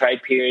that in the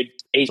trade period.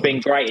 He's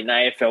been great in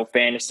AFL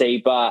fantasy,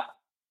 but,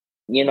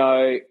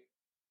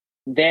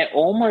 they're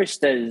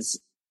almost as,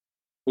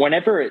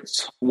 whenever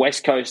it's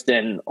West Coast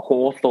and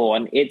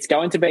Hawthorn, it's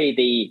going to be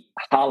the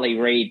Harley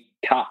Reid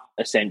Cup,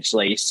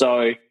 essentially.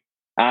 So,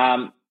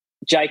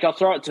 Jake, I'll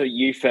throw it to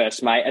you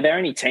first, mate. Are there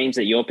any teams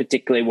that you're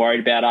particularly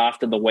worried about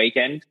after the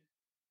weekend?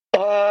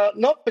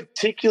 Not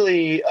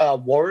particularly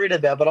worried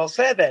about, but I'll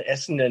say about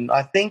Essendon,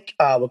 I think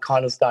we're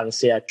kind of starting to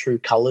see our true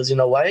colours in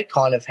a way,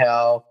 kind of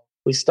how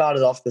we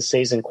started off the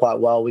season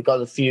quite well. We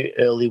got a few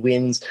early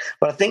wins,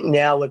 but I think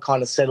now we're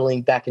kind of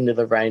settling back into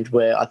the range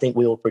where I think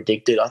we all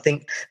predicted. I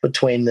think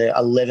between the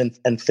 11th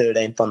and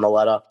 13th on the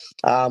ladder.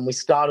 We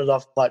started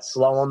off quite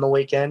slow on the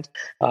weekend,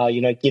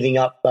 giving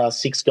up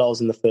 6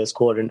 goals in the first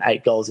quarter and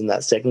 8 goals in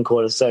that second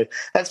quarter. So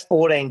that's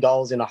 14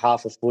 goals in a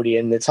half of footy,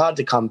 and it's hard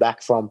to come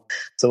back from.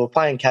 So we're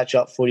playing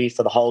catch-up footy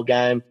for the whole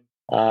game.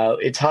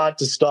 It's hard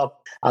to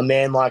stop a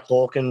man like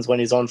Hawkins when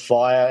he's on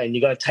fire, and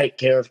you got to take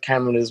care of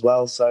Cameron as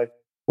well. So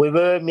we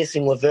were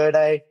missing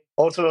Laverde.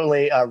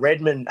 Ultimately,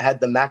 Redmond had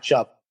the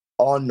matchup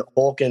on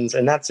Hawkins,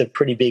 and that's a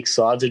pretty big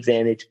size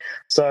advantage.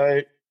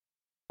 So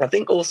I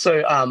think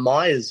also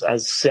Myers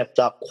has stepped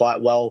up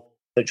quite well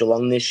for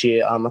Geelong this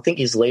year. I think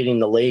he's leading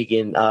the league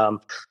in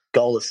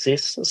goal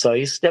assists. So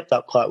he stepped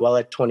up quite well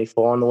at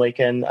 24 on the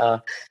weekend.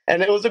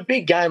 And it was a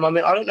big game. I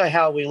mean, I don't know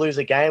how we lose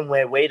a game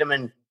where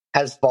Wiedemann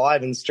has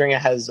 5 and Stringer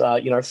has,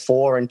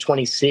 4 and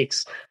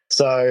 26.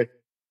 So,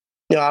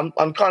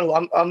 I'm kind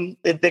of,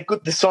 they're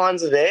good. The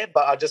signs are there,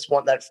 but I just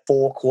want that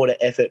 4-quarter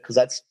effort because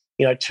that's,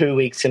 2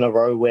 weeks in a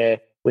row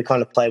where we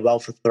kind of play well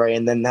for 3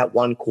 and then that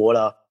 1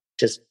 quarter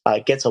just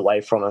gets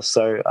away from us.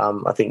 So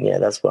I think,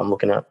 that's what I'm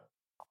looking at.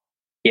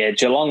 Yeah,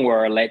 Geelong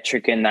were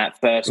electric in that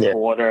first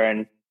quarter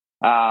and,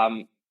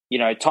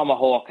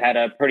 Tomahawk had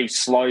a pretty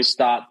slow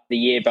start to the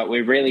year, but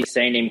we've really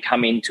seen him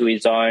come into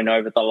his own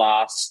over the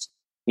last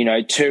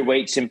 2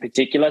 weeks in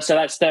particular. So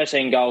that's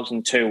 13 goals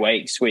in 2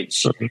 weeks,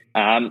 which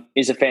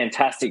is a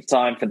fantastic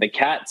time for the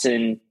Cats.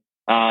 And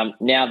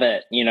now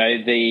that,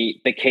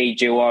 the key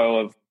duo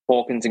of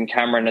Hawkins and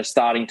Cameron are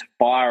starting to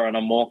fire on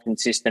a more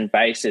consistent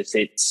basis,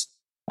 it's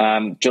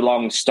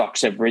Geelong's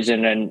stocks have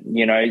risen and,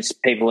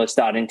 people are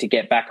starting to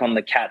get back on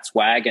the Cats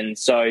wagon.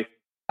 So,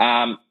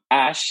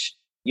 Ash,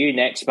 you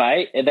next,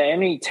 mate. Are there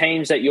any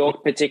teams that you're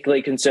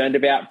particularly concerned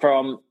about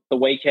from the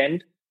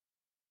weekend?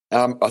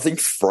 I think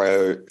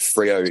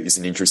Freo is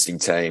an interesting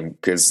team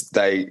because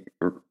they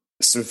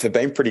sort of have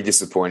been pretty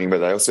disappointing, but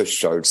they also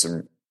showed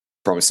some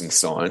promising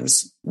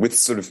signs with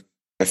sort of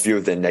a few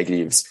of their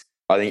negatives.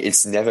 I think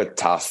it's never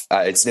tough.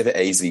 It's never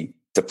easy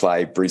to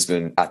play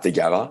Brisbane at the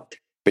Gabba,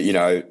 but,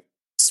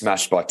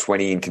 smashed by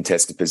 20 in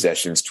contested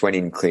possessions, 20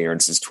 in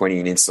clearances, 20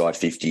 in inside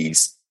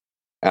 50s.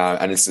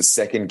 And it's the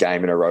second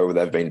game in a row where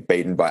they've been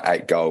beaten by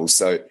 8 goals.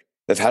 So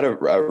they've had a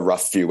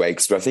rough few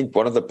weeks, but I think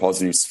one of the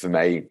positives for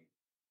me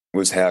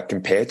was how,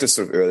 compared to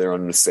sort of earlier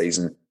on in the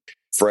season,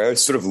 Freo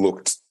sort of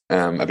looked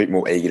a bit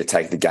more eager to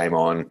take the game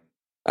on,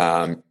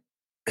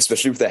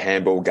 especially with their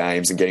handball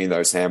games and getting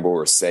those handball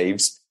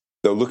receives.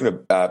 They were looking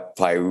to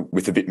play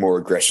with a bit more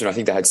aggression. I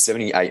think they had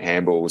 78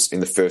 handballs in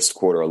the first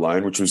quarter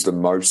alone, which was the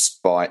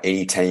most by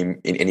any team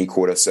in any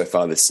quarter so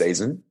far this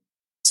season.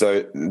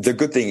 So the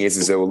good thing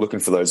is they were looking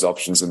for those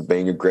options and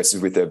being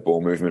aggressive with their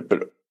ball movement.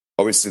 But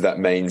obviously that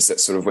means that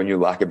sort of when you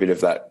lack a bit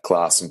of that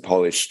class and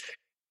polish,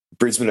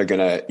 Brisbane are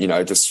going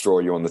to, destroy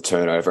you on the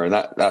turnover. And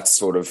that's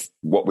sort of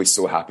what we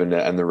saw happen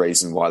and the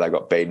reason why they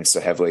got beaten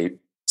so heavily.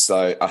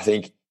 So I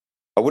think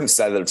I wouldn't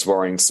say that it's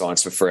worrying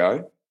signs for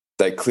Freo.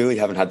 They clearly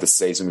haven't had the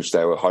season which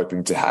they were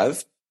hoping to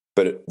have,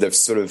 but they've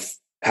sort of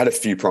had a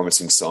few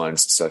promising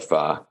signs so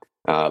far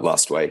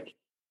last week.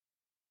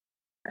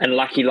 And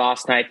lucky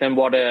last, Nathan,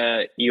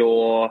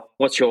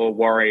 what's your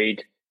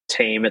worried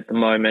team at the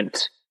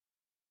moment?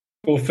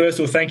 Well, first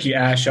of all, thank you,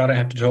 Ash. I don't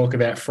have to talk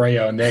about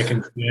Freo and their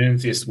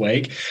concerns this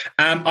week.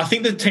 I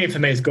think the team for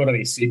me has got to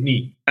be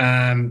Sydney.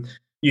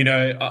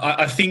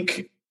 I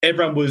think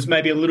everyone was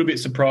maybe a little bit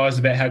surprised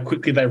about how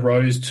quickly they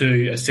rose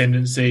to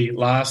ascendancy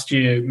last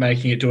year,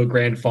 making it to a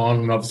grand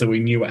final, and obviously we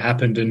knew what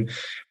happened. And,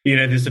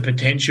 there's a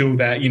potential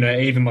that,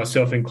 even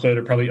myself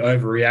included, probably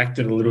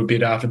overreacted a little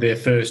bit after their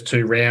first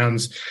 2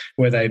 rounds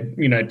where they,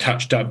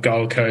 touched up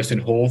Gold Coast and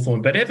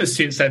Hawthorn. But ever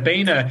since, they've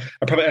been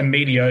probably a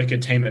mediocre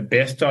team at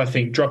best, I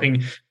think,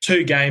 dropping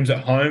 2 games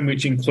at home,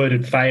 which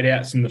included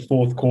fade-outs in the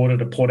fourth quarter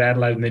to Port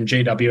Adelaide and then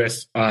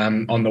GWS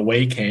on the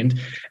weekend,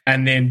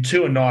 and then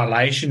 2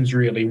 annihilations,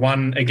 really.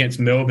 One against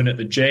Melbourne at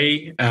the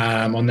G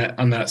on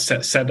that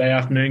Saturday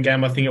afternoon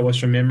game, I think it was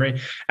from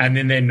memory, and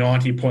then their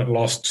 90-point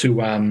loss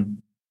to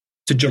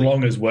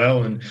Geelong as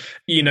well. And,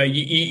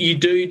 you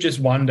do just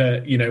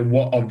wonder,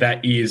 what of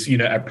that is,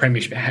 a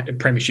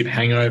premiership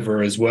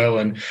hangover as well.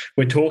 And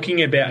we're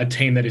talking about a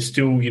team that is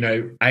still,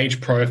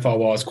 age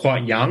profile-wise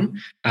quite young.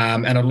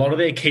 And a lot of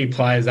their key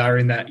players are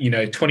in that,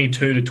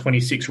 22 to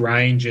 26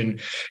 range.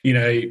 And,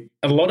 a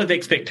lot of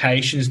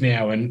expectations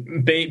now.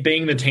 And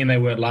being the team they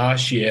were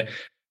last year,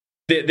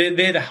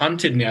 they're the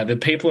hunted now. The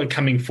people are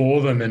coming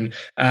for them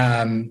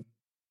and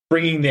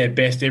bringing their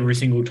best every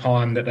single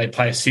time that they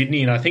play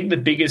Sydney. And I think the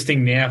biggest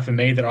thing now for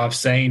me that I've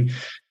seen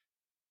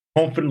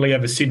confidently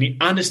over Sydney,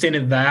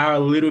 understanding that they are a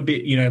little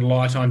bit,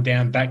 light on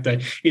down back though,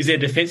 is their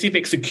defensive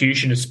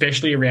execution,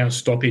 especially around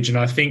stoppage. And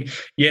I think,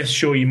 yes,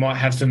 sure, you might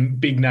have some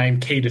big name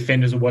key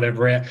defenders or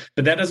whatever out,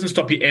 but that doesn't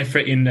stop your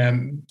effort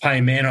in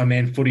playing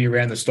man-on-man footy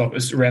around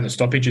the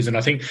stoppages. And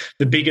I think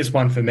the biggest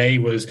one for me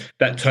was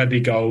that Toby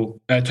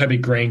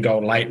Green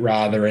goal late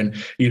rather. And,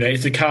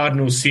 it's a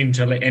cardinal sin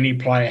to let any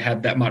player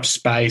have that much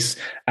space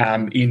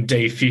in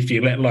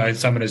D50, let alone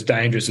someone as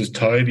dangerous as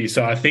Toby.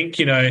 So I think,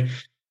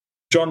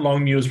 John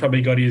Longmuir's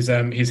probably got his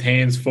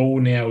hands full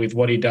now with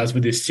what he does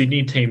with this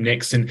Sydney team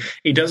next, and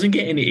it doesn't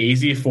get any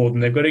easier for them.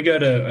 They've got to go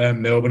to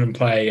Melbourne and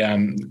play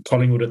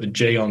Collingwood at the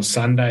G on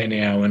Sunday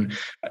now, and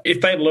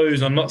if they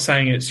lose, I'm not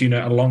saying it's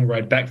a long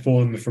road back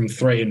for them from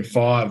 3 and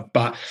 5,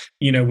 but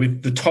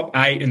with the top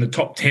 8 and the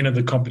top 10 of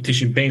the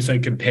competition being so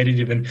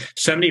competitive and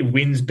so many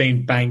wins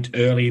being banked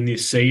early in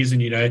this season,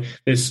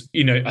 there's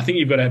I think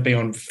you've got to be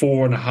on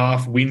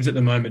 4.5 wins at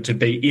the moment to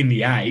be in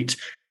the 8.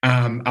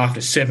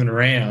 After 7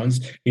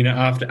 rounds,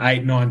 after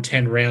 8, 9,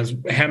 10 rounds,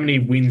 how many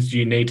wins do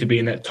you need to be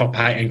in that top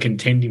 8 and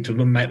contending to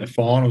make the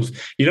finals?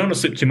 You don't want to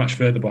slip too much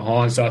further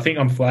behind. So I think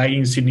I'm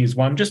flagging Sydney as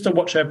one just to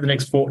watch over the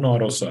next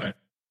fortnight or so.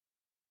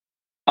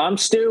 I'm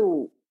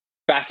still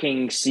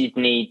backing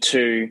Sydney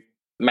to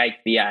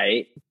make the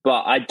 8,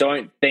 but I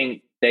don't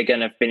think they're going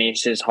to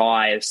finish as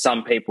high as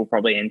some people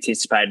probably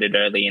anticipated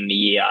early in the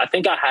year. I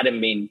think I had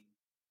them in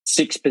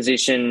 6th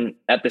position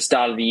at the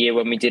start of the year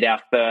when we did our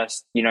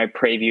first,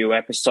 preview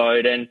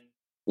episode. And,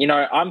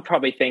 I'm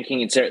probably thinking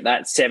it's at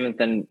that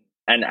 7th and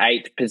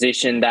 8th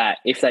position that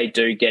if they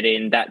do get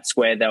in, that's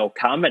where they'll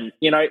come. And,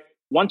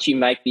 once you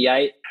make the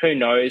 8, who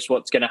knows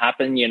what's going to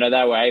happen? They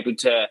were able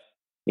to,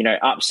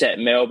 upset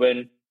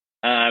Melbourne,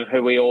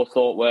 who we all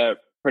thought were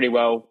pretty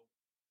well,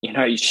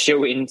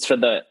 shoo-ins for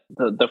the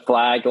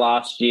flag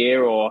last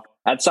year, or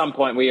at some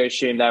point we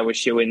assumed they were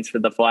shoo-ins for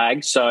the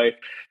flag. So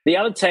the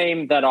other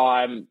team that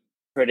I'm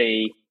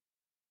pretty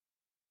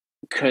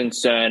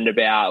concerned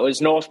about was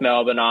North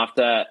Melbourne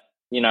after,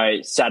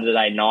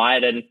 Saturday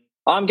night. And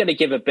I'm going to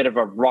give a bit of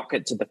a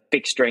rocket to the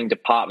fixturing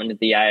department of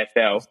the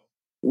AFL.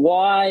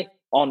 Why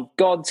on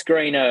God's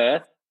green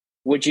earth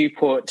would you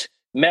put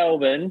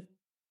Melbourne,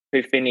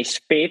 who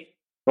finished 5th,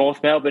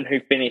 North Melbourne, who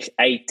finished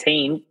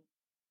 18th,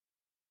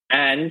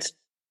 and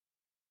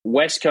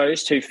West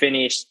Coast, who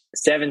finished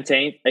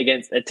 17th,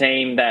 against a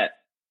team that,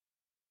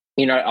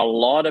 a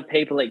lot of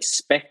people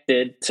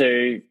expected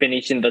to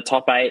finish in the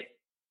top 8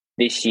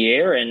 this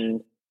year?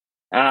 And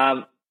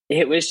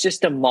it was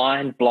just a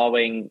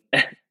mind-blowing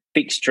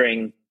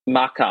fixturing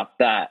muck-up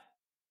that,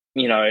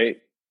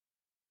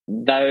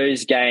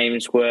 those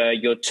games were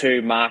your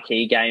 2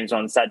 marquee games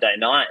on Saturday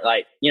night.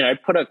 Like,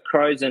 put a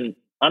Crows, and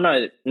I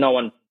know no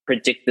one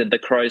predicted the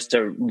Crows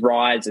to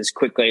rise as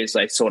quickly as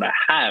they sort of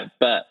have,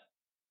 but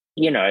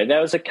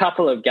there was a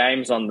couple of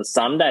games on the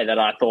Sunday that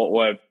I thought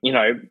were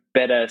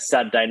better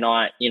Saturday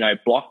night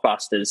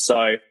blockbusters.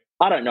 So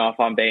I don't know if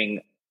I'm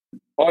being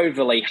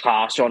overly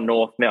harsh on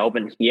North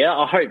Melbourne here.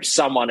 I hope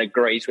someone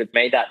agrees with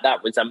me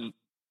that was a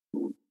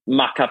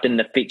muck up in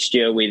the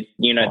fixture with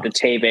the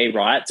TV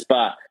rights,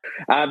 but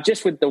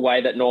just with the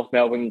way that North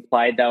Melbourne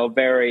played, they were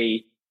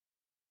very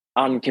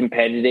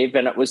uncompetitive,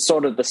 and it was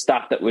sort of the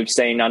stuff that we've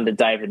seen under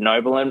David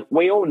Noble. And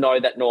we all know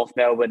that North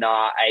Melbourne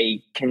are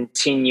a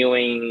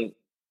continuing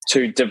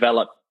to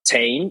develop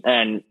team,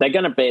 and they're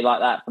going to be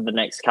like that for the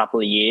next couple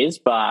of years.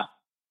 But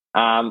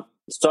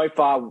so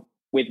far,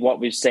 with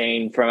what we've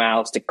seen from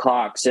Alistair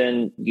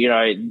Clarkson,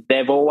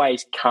 they've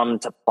always come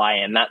to play,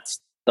 and that's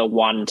the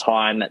one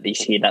time that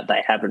this year that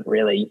they haven't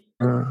really,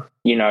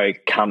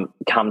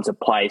 come to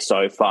play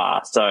so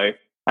far. So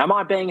am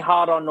I being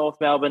hard on North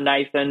Melbourne,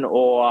 Nathan,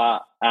 or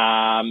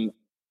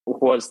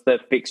was the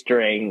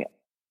fixturing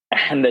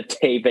and the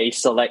TV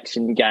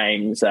selection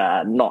games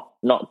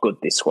not good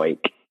this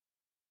week?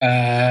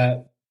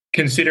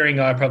 Considering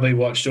I probably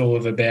watched all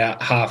of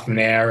about half an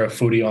hour of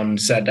footy on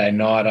Saturday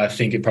night, I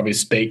think it probably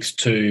speaks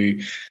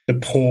to the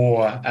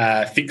poor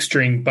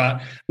fixturing.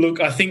 But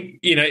look, I think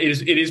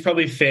it is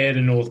probably fair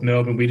to North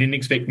Melbourne. We didn't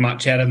expect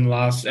much out of them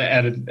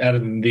out of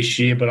them this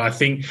year, but I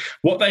think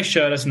what they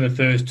showed us in the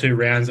first 2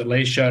 rounds at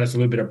least showed us a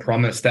little bit of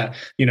promise that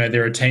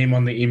they're a team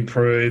on the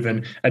improve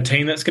and a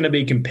team that's going to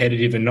be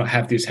competitive and not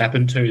have this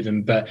happen to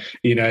them. But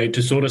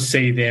to sort of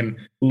see them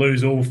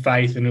lose all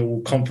faith and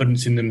all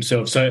confidence in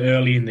themselves so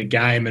early in the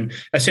game and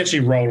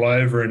essentially roll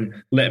over and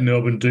let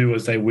Melbourne do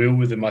as they will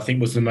with them, I think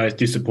was the most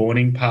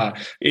disappointing part.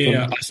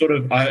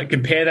 I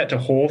compare that to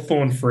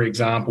Hawthorn, for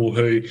example,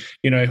 who,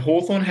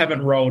 Hawthorn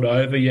haven't rolled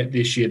over yet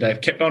this year. They've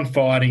kept on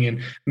fighting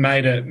and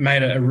made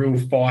a real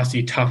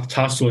feisty, tough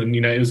tussle. And,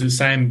 it was the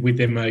same with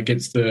them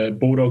against the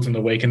Bulldogs on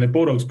the week. And the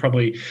Bulldogs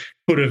probably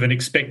could have and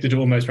expected to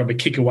almost probably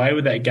kick away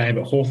with that game,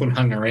 but Hawthorn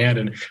hung around,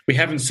 and we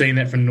haven't seen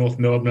that from North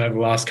Melbourne over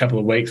the last couple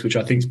of weeks, which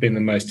I think has been the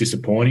most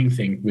disappointing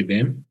thing with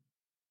them.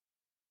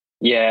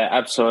 Yeah,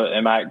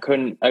 absolutely, mate.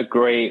 Couldn't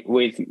agree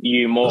with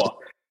you more.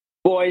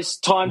 Boys,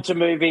 time to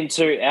move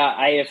into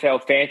our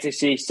AFL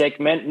fantasy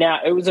segment. Now,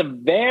 it was a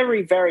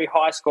very, very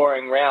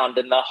high-scoring round,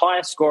 and the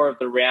highest score of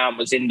the round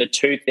was in the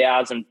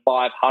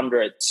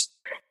 2,500s,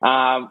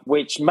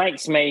 which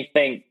makes me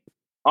think,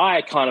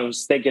 I kind of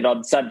was thinking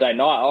on Saturday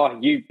night, oh,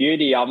 you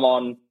beauty, I'm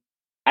on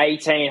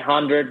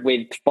 1,800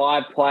 with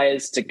 5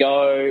 players to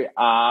go.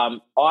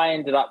 I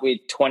ended up with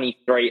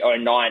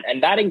 2309,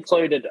 and that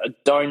included a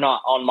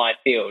donut on my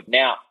field.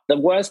 Now, the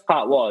worst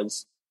part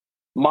was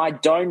my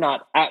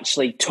donut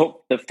actually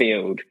took the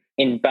field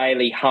in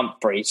Bailey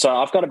Humphrey. So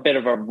I've got a bit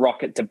of a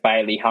rocket to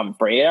Bailey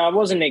Humphrey. I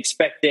wasn't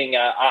expecting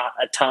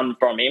a ton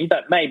from him,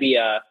 but maybe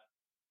a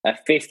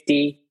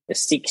 50, a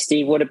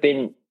 60 would have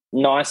been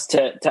nice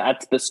to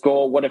add to the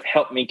score, would have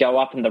helped me go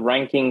up in the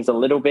rankings a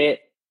little bit.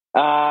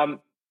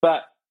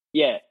 But,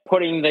 yeah,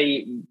 putting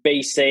the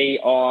BC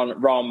on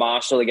Rowan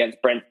Marshall against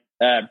Bryn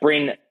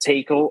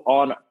Teakle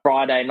on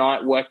Friday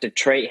night worked a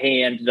treat.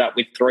 He ended up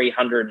with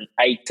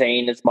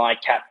 318 as my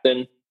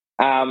captain.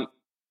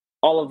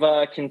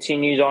 Oliver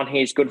continues on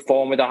his good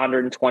form with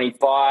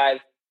 125.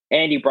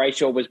 Andy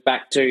Brayshaw was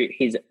back to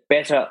his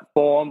better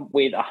form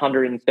with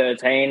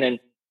 113. And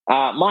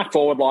my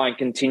forward line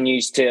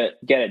continues to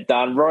get it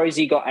done.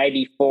 Rosie got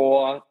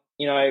 84.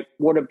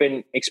 Would have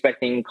been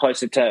expecting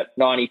closer to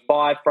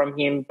 95 from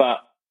him, but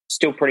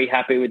still pretty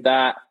happy with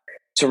that.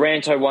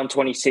 Taranto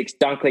 126,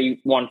 Dunkley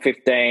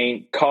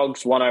 115,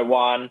 Cogs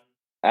 101,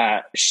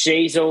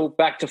 Sheasel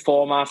back to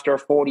form after a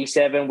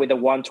 47 with a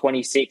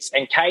 126,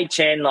 and Cade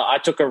Chandler, I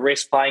took a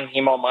risk playing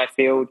him on my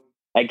field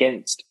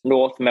against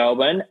North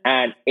Melbourne,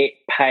 and it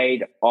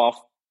paid off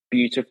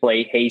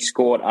beautifully. He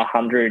scored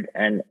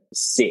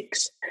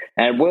 106,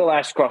 and Will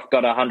Ashcroft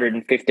got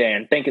 115.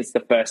 I think it's the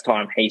first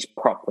time he's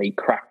properly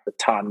cracked the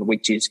ton,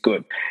 which is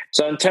good.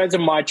 So in terms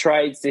of my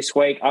trades this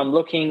week, I'm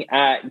looking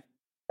at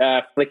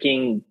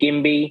flicking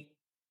Gimby.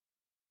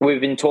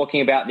 We've been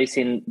talking about this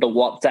in the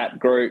WhatsApp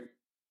group.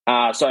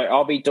 So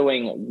I'll be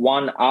doing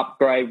one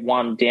upgrade,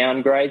 one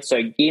downgrade.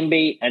 So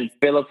Gimby and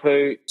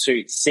Philippou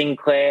to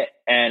Sinclair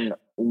and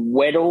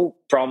Weddle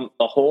from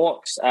the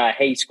Hawks.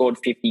 He scored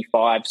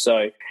 55,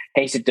 so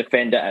he's a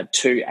defender at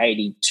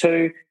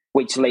 282,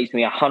 which leaves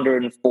me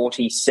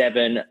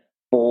 147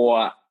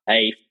 for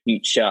a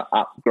future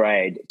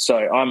upgrade. So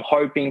I'm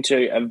hoping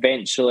to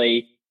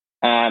eventually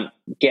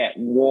get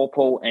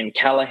Warple and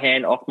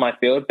Callahan off my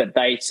field, but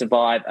they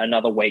survive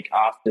another week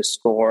after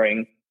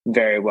scoring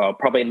very well.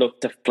 Probably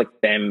look to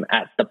flick them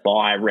at the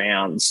bye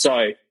round.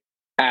 So,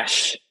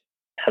 Ash,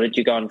 how did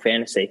you go in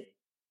fantasy?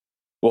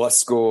 Well, I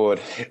scored,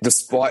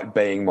 despite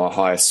being my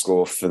highest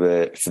score for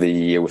the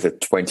year with a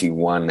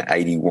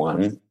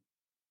 21.81,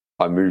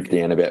 I moved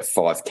down about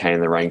 5K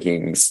in the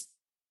rankings,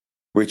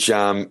 which,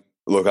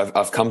 look,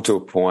 I've come to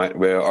a point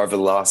where over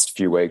the last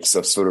few weeks,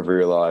 I've sort of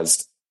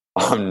realised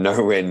I'm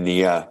nowhere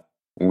near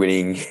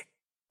winning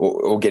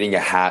or getting a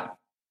hat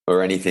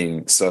or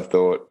anything. So I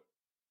thought,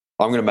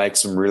 I'm going to make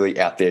some really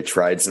out there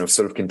trades, and I've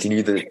sort of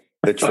continued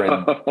the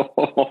trend.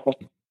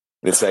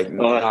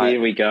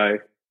 Here we go.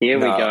 We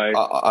go.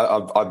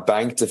 I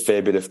banked a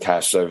fair bit of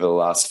cash over the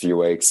last few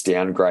weeks,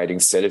 downgrading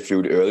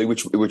Setterfield early,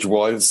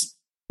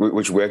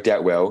 which worked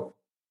out well.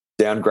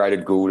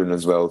 Downgraded Goulden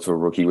as well to a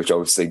rookie, which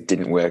obviously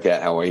didn't work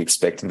out how I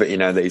expected. But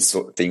these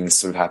sort of things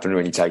sort of happen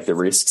when you take the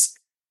risks.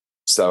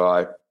 So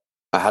I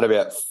had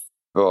about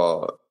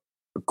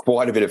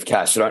quite a bit of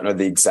cash. I don't know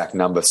the exact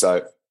number,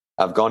 so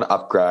I've gone to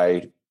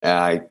upgrade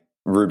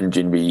Ruben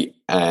Ginby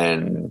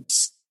and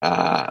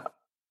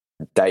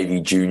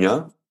Davey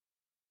Jr.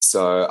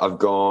 So I've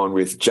gone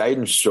with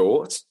Jaden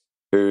Short,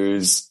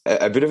 who's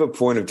a bit of a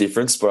point of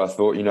difference, but I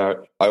thought,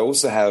 I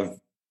also have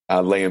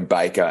Liam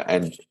Baker,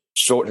 and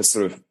Short has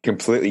sort of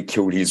completely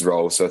killed his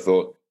role. So I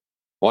thought,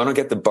 why not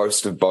get the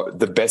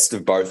best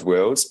of both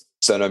worlds?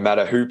 So no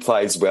matter who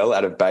plays well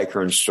out of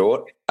Baker and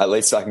Short, at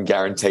least I can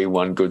guarantee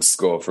one good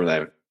score from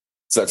them.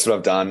 So that's what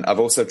I've done. I've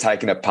also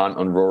taken a punt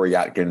on Rory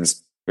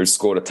Atkins, who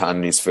scored a ton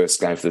in his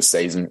first game for the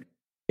season.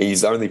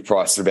 He's only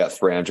priced at about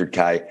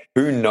 300K.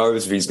 Who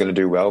knows if he's going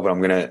to do well, but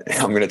I'm going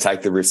to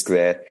take the risk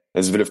there.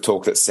 There's a bit of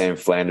talk that Sam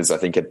Flanders, I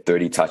think, had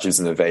 30 touches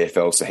in the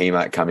VFL, so he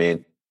might come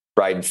in.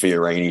 Braden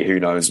Fiorini, who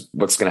knows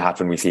what's going to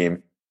happen with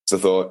him. So I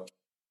thought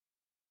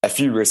a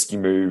few risky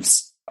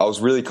moves. I was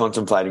really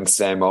contemplating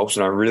Sam Walsh,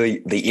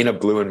 and the inner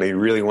blue in me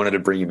really wanted to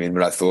bring him in,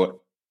 but I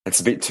thought it's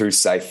a bit too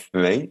safe for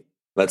me.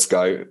 Let's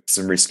go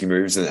some risky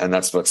moves, and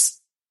that's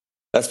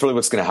probably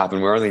what's going to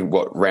happen. We're only,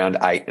 round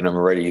 8, and I'm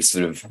already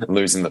sort of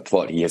losing the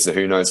plot here. So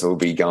who knows where we'll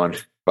be going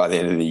by the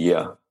end of the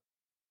year.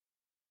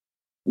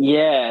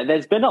 Yeah,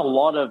 there's been a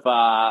lot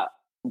of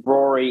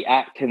Rory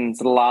Atkins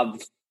love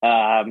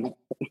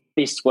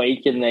this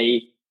week in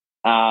the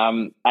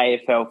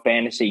AFL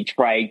fantasy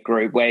trade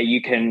group, where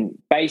you can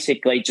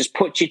basically just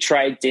put your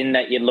trades in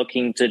that you're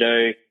looking to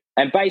do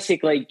and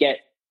basically get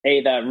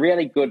either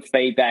really good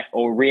feedback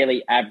or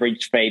really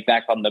average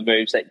feedback on the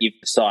moves that you've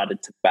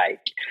decided to bake.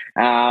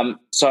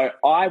 So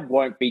I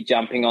won't be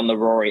jumping on the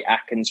Rory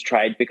Atkins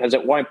trade because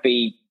it'll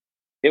be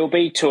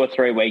 2 or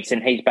 3 weeks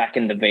and he's back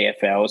in the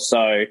VFL.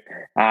 So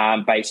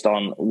based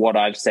on what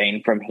I've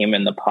seen from him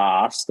in the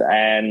past,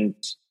 and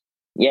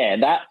yeah,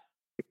 that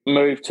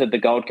move to the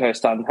Gold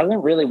Coast Suns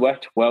hasn't really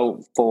worked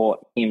well for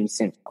him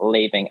since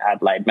leaving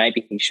Adelaide.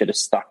 Maybe he should have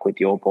stuck with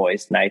your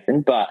boys,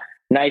 Nathan. But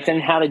Nathan,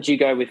 how did you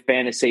go with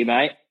fantasy,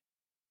 mate?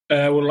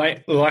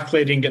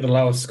 Luckily I didn't get the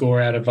lowest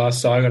score out of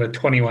us, so I got a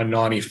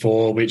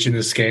 21.94, which in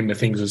the scheme of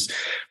things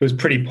was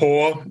pretty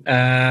poor.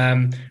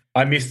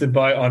 I missed the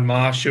boat on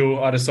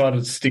Marshall. I decided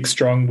to stick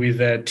strong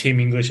with Tim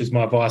English as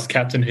my vice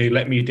captain, who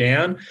let me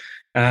down.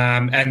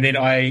 And then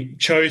I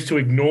chose to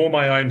ignore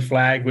my own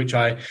flag, which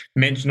I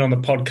mentioned on the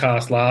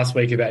podcast last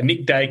week about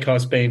Nick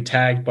Dacos being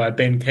tagged by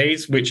Ben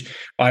Keys, which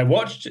I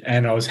watched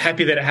and I was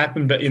happy that it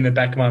happened, but in the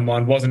back of my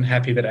mind wasn't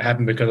happy that it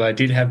happened because I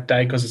did have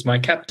Dacos as my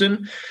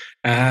captain.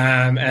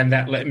 And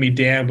that let me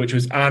down, which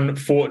was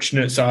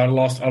unfortunate. So I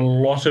lost a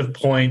lot of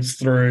points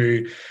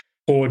through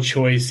poor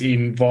choice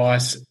in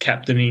vice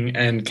captaining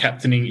and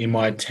captaining in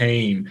my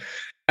team.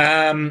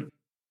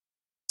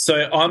 So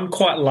I'm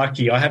quite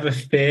lucky. I have a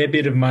fair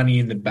bit of money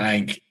in the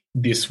bank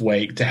this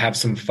week to have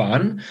some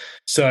fun.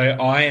 So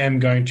I am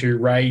going to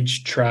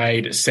rage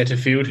trade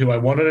Setterfield, who I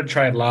wanted to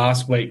trade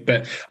last week,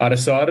 but I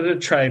decided to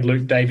trade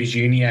Luke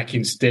Davies-Uniacke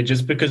instead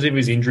just because of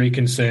his injury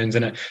concerns,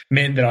 and it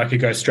meant that I could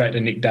go straight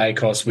to Nick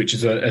Dacos, which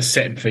is a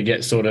set and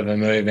forget sort of a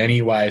move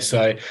anyway.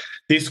 So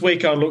this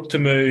week I'll look to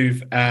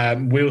move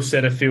Will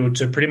Setterfield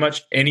to pretty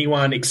much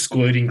anyone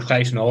excluding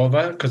Clayton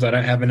Oliver because I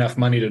don't have enough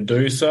money to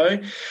do so.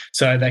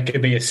 So that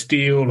could be a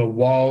Steele, a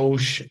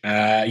Walsh,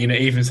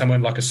 even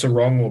someone like a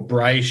Sarong or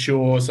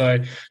Brayshaw.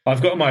 So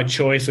I've got my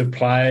choice of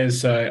players.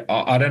 So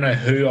I don't know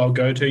who I'll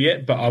go to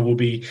yet, but I will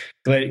be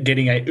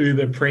getting a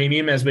Uber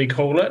premium, as we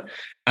call it.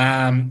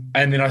 And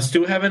then I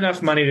still have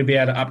enough money to be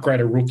able to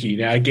upgrade a rookie.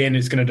 Now, again,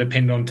 it's going to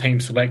depend on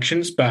team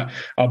selections, but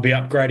I'll be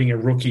upgrading a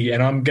rookie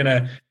and I'm going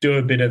to do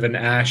a bit of an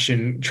Ash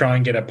and try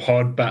and get a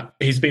pod, but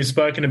he's been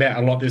spoken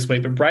about a lot this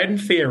week. But Braden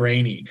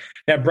Fiorini.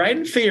 Now,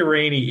 Braden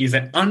Fiorini is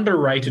an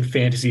underrated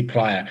fantasy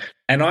player.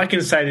 And I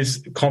can say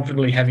this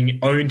confidently, having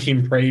owned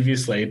him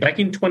previously. Back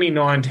in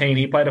 2019,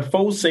 he played a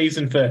full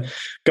season for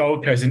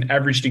Gold Coast and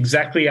averaged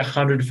exactly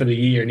 100 for the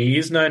year. And he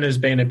is known as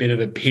being a bit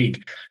of a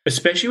pig,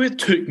 especially with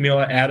Tuke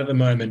Miller out at the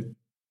moment.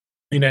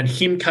 And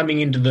him coming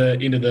into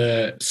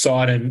the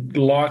side and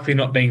likely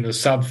not being the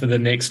sub for the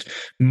next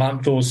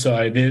month or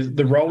so,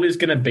 the role is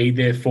going to be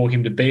there for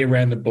him to be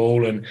around the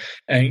ball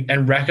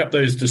and rack up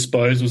those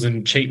disposals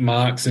and cheap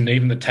marks and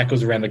even the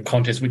tackles around the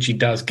contest, which he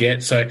does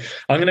get. So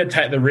I'm going to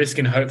take the risk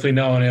and hopefully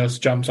no one else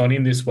jumps on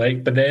him this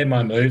week. But they're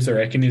my moves, I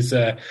reckon, is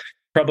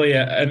probably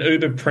an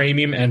Uber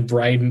Premium and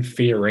Braden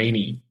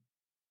Fiorini.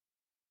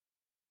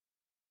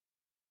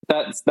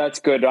 That's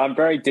good. I'm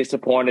very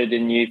disappointed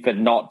in you for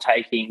not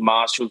taking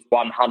Marshall's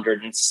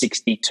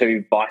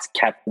 162 vice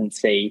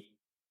captaincy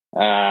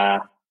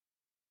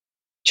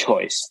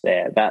choice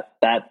there.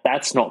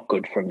 That's not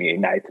good from you,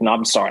 Nathan.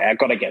 I'm sorry. I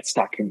got to get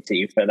stuck into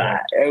you for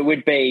that. It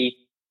would be,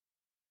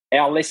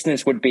 our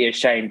listeners would be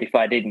ashamed if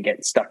I didn't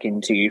get stuck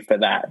into you for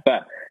that.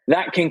 But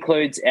that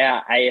concludes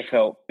our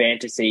AFL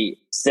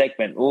fantasy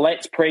segment.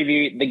 Let's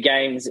preview the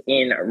games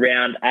in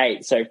round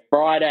 8. So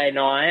Friday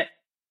night,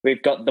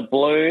 we've got the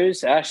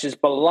Blues, Ash's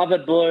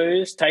beloved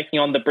Blues, taking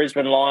on the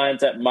Brisbane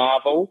Lions at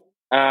Marvel.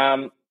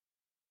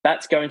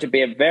 That's going to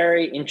be a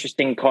very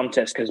interesting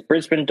contest because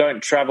Brisbane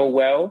don't travel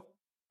well,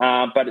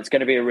 but it's going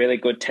to be a really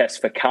good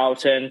test for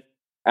Carlton.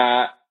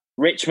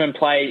 Richmond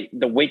play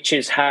the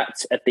Witches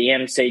Hats at the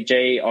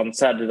MCG on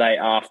Saturday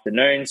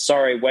afternoon.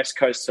 Sorry, West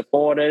Coast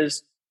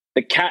supporters.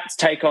 The Cats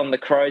take on the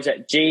Crows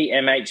at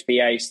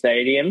GMHBA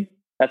Stadium.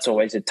 That's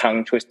always a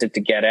tongue twister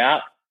to get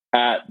out.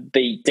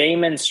 The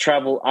Demons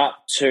travel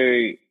up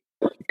to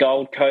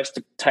Gold Coast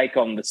to take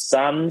on the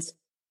Suns,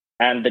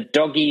 and the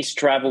Doggies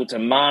travel to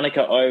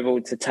Manuka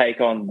Oval to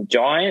take on the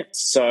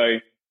Giants. So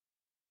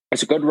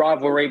it's a good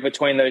rivalry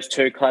between those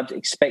two clubs.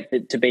 Expect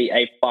it to be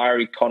a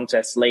fiery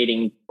contest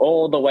leading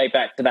all the way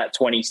back to that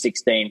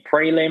 2016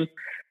 prelim.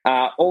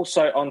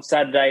 Also on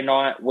Saturday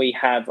night, we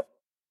have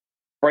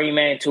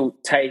Fremantle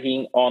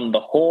taking on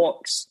the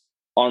Hawks.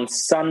 On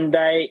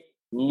Sunday,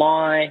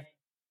 my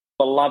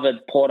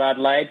beloved Port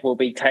Adelaide will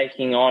be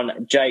taking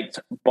on Jake's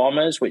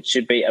Bombers, which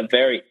should be a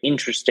very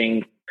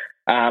interesting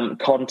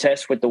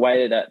contest with the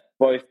way that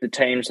both the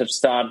teams have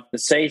started the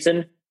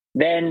season.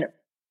 Then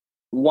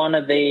one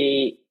of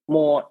the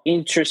more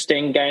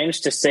interesting games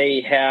to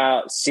see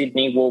how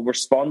Sydney will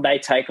respond. They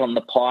take on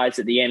the Pies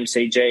at the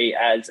MCG,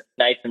 as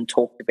Nathan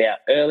talked about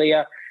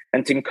earlier.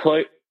 And to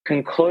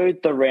conclude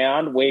the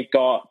round, we've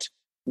got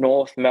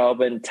North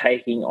Melbourne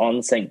taking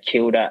on St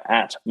Kilda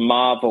at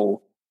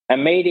Marvel.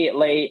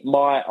 Immediately,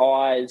 my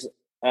eyes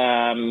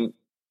turn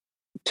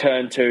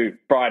to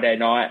Friday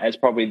night as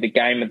probably the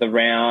game of the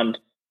round.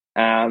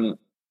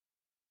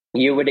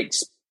 You would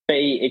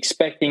be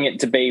expecting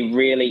it to be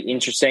really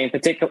interesting,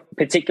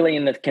 particularly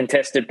in the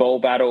contested ball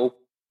battle.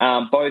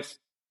 Both,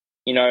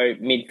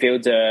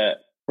 midfields are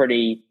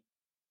pretty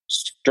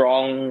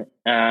strong.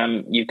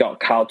 You've got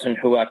Carlton,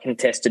 who are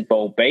contested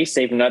ball beasts,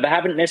 even though they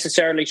haven't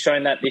necessarily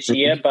shown that this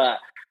year, but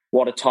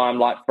what a time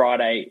like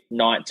Friday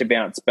night to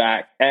bounce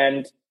back.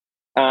 And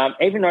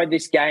even though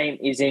this game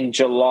is in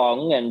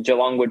Geelong and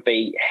Geelong would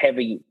be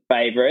heavy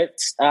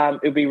favourites, it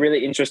would be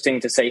really interesting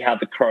to see how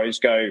the Crows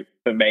go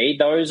for me.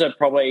 Those are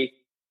probably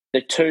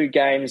the two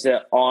games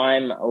that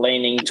I'm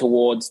leaning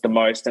towards the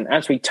most. And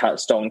as we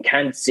touched on,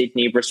 can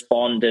Sydney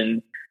respond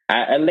and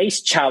at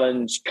least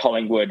challenge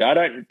Collingwood? I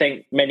don't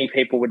think many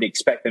people would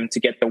expect them to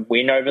get the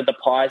win over the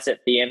Pies at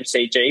the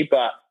MCG,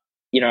 but,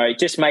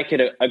 just make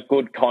it a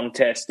good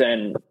contest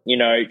and,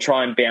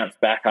 try and bounce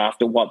back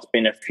after what's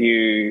been a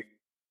few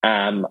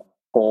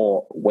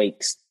 4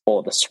 weeks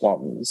for the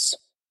Swans.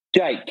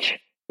 Jake,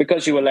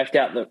 because you were left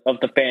out of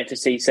the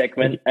fantasy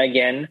segment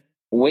again,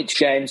 which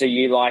games are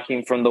you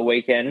liking from the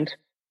weekend?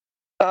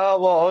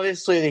 Well,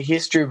 obviously the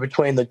history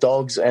between the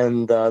Dogs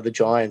and the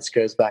Giants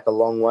goes back a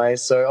long way.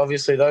 So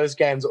obviously those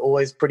games are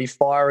always pretty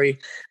fiery.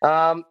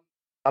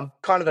 I'm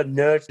kind of a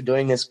nerd for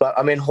doing this, but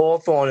I mean,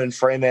 Hawthorn and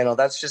Fremantle,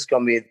 that's just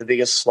going to be the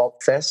biggest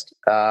slop fest.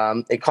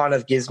 It kind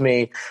of gives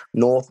me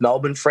North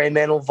Melbourne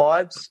Fremantle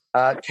vibes.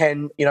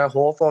 Can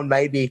Hawthorn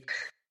maybe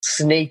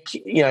sneak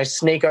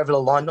over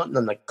the line, not in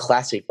the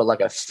classic, but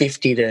like a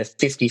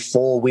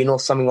 50-54 win or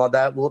something like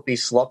that? Will it be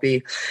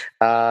sloppy?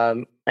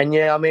 And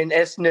yeah, I mean,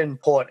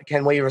 Essendon, Port,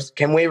 can we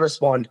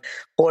respond?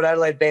 Port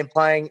Adelaide been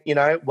playing,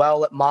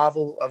 well at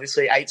Marvel,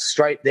 obviously 8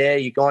 straight there.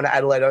 You're going to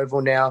Adelaide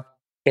Oval now.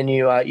 can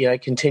you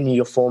continue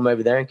your form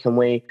over there, and can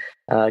we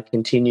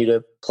continue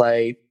to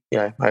play,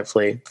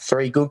 hopefully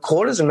 3 good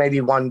quarters and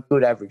maybe 1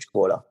 good average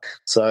quarter.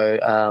 So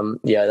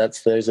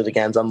those are the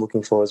games I'm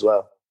looking for as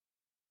well.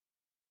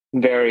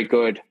 Very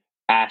good.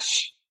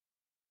 Ash,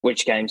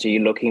 which games are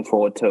you looking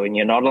forward to? And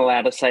you're not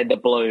allowed to say the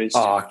Blues.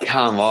 Oh,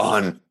 come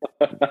on.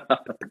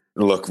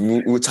 Look,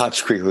 we'll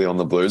touch quickly on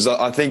the Blues.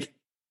 I think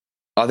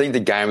the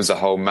game as a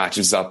whole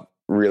matches up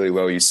really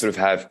well. You sort of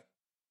have,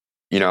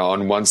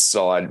 on one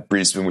side,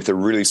 Brisbane with a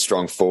really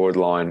strong forward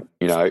line.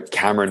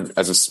 Cameron,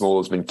 as a small,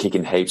 has been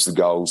kicking heaps of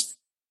goals.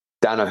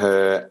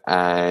 Danaher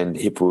and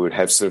Hipwood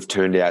have sort of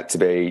turned out to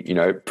be,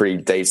 pretty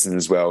decent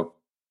as well.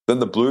 Then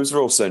the Blues are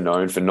also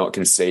known for not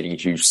conceding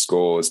huge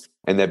scores,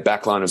 and their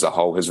backline as a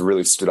whole has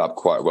really stood up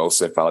quite well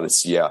so far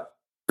this year.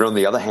 But on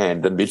the other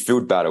hand, the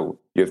midfield battle,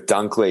 you have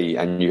Dunkley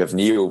and you have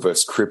Neil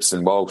versus Cripps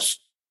and Walsh.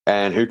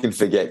 And who can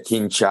forget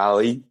King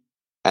Charlie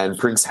and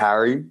Prince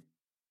Harry?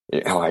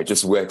 It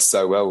just works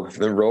so well with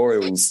the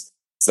Royals.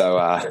 So,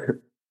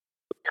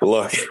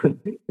 look,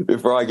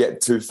 before I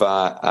get too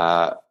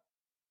far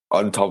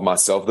on top of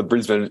myself, the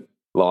Brisbane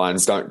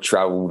Lions don't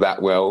travel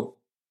that well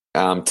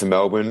to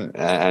Melbourne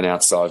and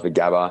outside the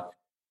Gabba.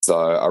 So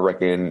I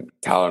reckon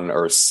Carlton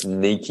are a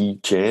sneaky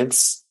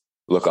chance.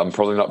 Look, I'm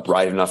probably not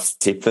brave enough to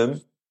tip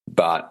them,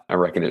 but I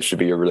reckon it should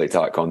be a really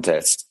tight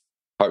contest,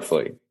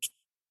 hopefully.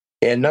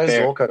 Yeah, no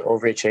Zorko or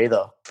Rich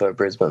either for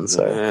Brisbane,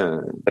 so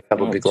a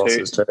couple of big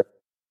losses too.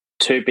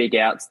 2 big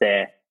outs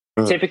there.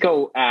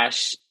 Typical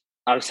Ash,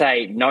 I'll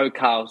say no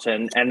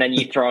Carlton, and then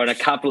you throw in a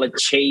couple of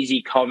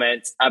cheesy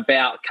comments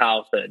about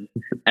Carlton,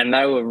 and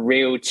they were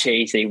real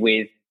cheesy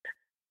with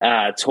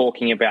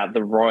talking about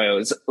the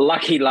Royals.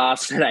 Lucky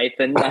last,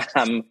 Nathan.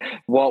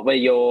 What were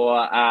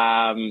your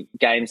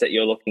games that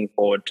you're looking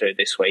forward to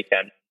this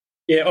weekend?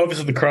 Yeah,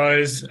 obviously the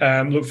Crows.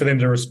 Look for them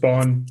to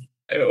respond.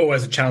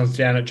 Always a challenge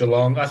down at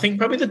Geelong. I think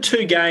probably the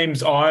 2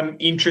 games I'm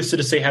interested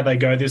to see how they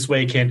go this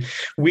weekend,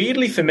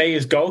 weirdly for me,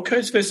 is Gold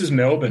Coast versus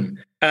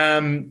Melbourne.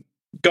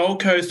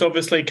 Gold Coast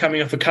obviously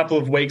coming off a couple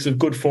of weeks of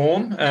good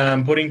form,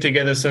 putting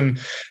together some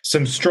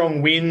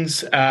strong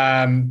wins.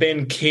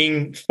 Ben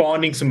King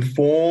finding some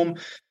form.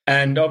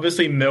 And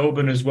obviously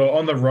Melbourne as well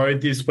on the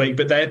road this week,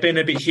 but they've been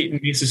a bit hit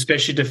and miss,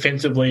 especially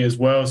defensively as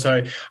well.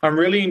 So I'm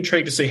really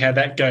intrigued to see how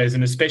that goes,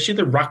 and especially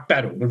the ruck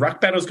battle. The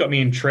ruck battle's got me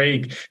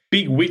intrigued.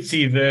 Big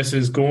Witsy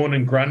versus Gawn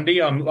and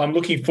Grundy. I'm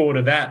looking forward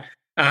to that.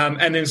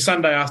 And then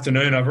Sunday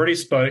afternoon, I've already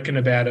spoken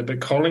about it,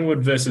 but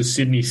Collingwood versus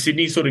Sydney.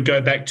 Sydney sort of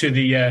go back to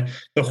the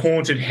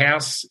haunted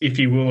house, if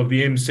you will, of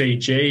the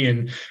MCG,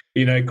 and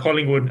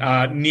Collingwood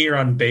are near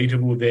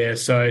unbeatable there.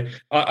 So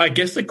I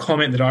guess the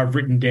comment that I've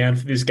written down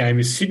for this game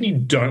is Sydney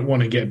don't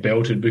want to get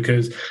belted,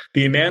 because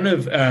the amount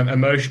of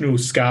emotional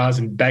scars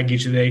and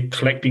baggage that they're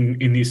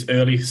collecting in this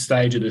early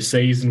stage of the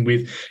season,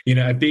 with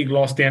a big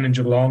loss down in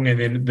Geelong, and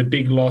then the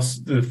big loss,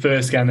 the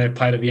first game they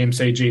played at the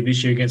MCG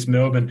this year against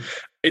Melbourne.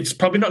 It's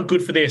probably not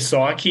good for their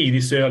psyche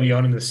this early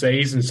on in the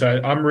season. So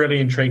I'm really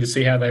intrigued to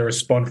see how they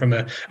respond from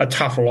a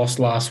tough loss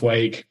last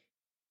week.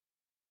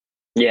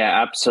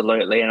 Yeah,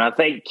 absolutely. And I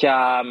think,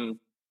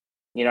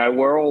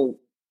 we're all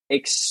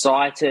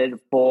excited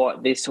for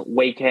this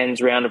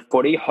weekend's round of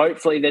footy.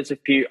 Hopefully there's a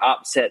few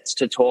upsets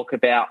to talk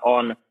about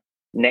on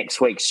next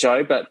week's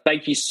show. But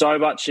thank you so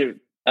much to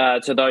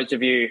those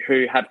of you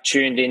who have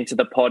tuned into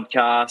the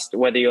podcast,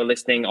 whether you're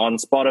listening on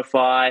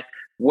Spotify,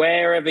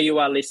 wherever you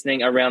are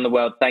listening around the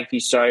world. Thank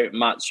you so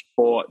much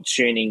for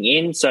tuning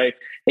in. So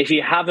if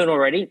you haven't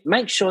already,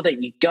 make sure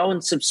that you go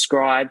and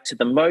subscribe to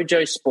the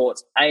Mojo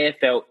Sports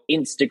AFL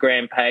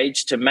Instagram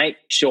page to make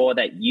sure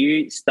that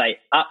you stay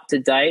up to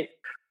date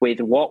with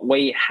what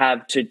we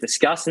have to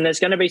discuss. And there's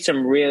going to be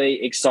some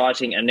really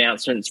exciting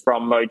announcements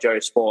from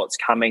Mojo Sports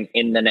coming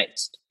in the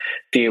next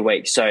few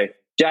weeks. So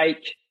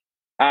Jake,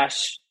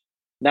 Ash,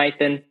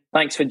 Nathan,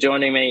 thanks for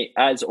joining me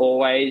as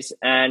always,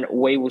 and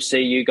we will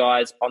see you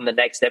guys on the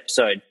next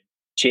episode.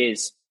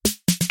 Cheers.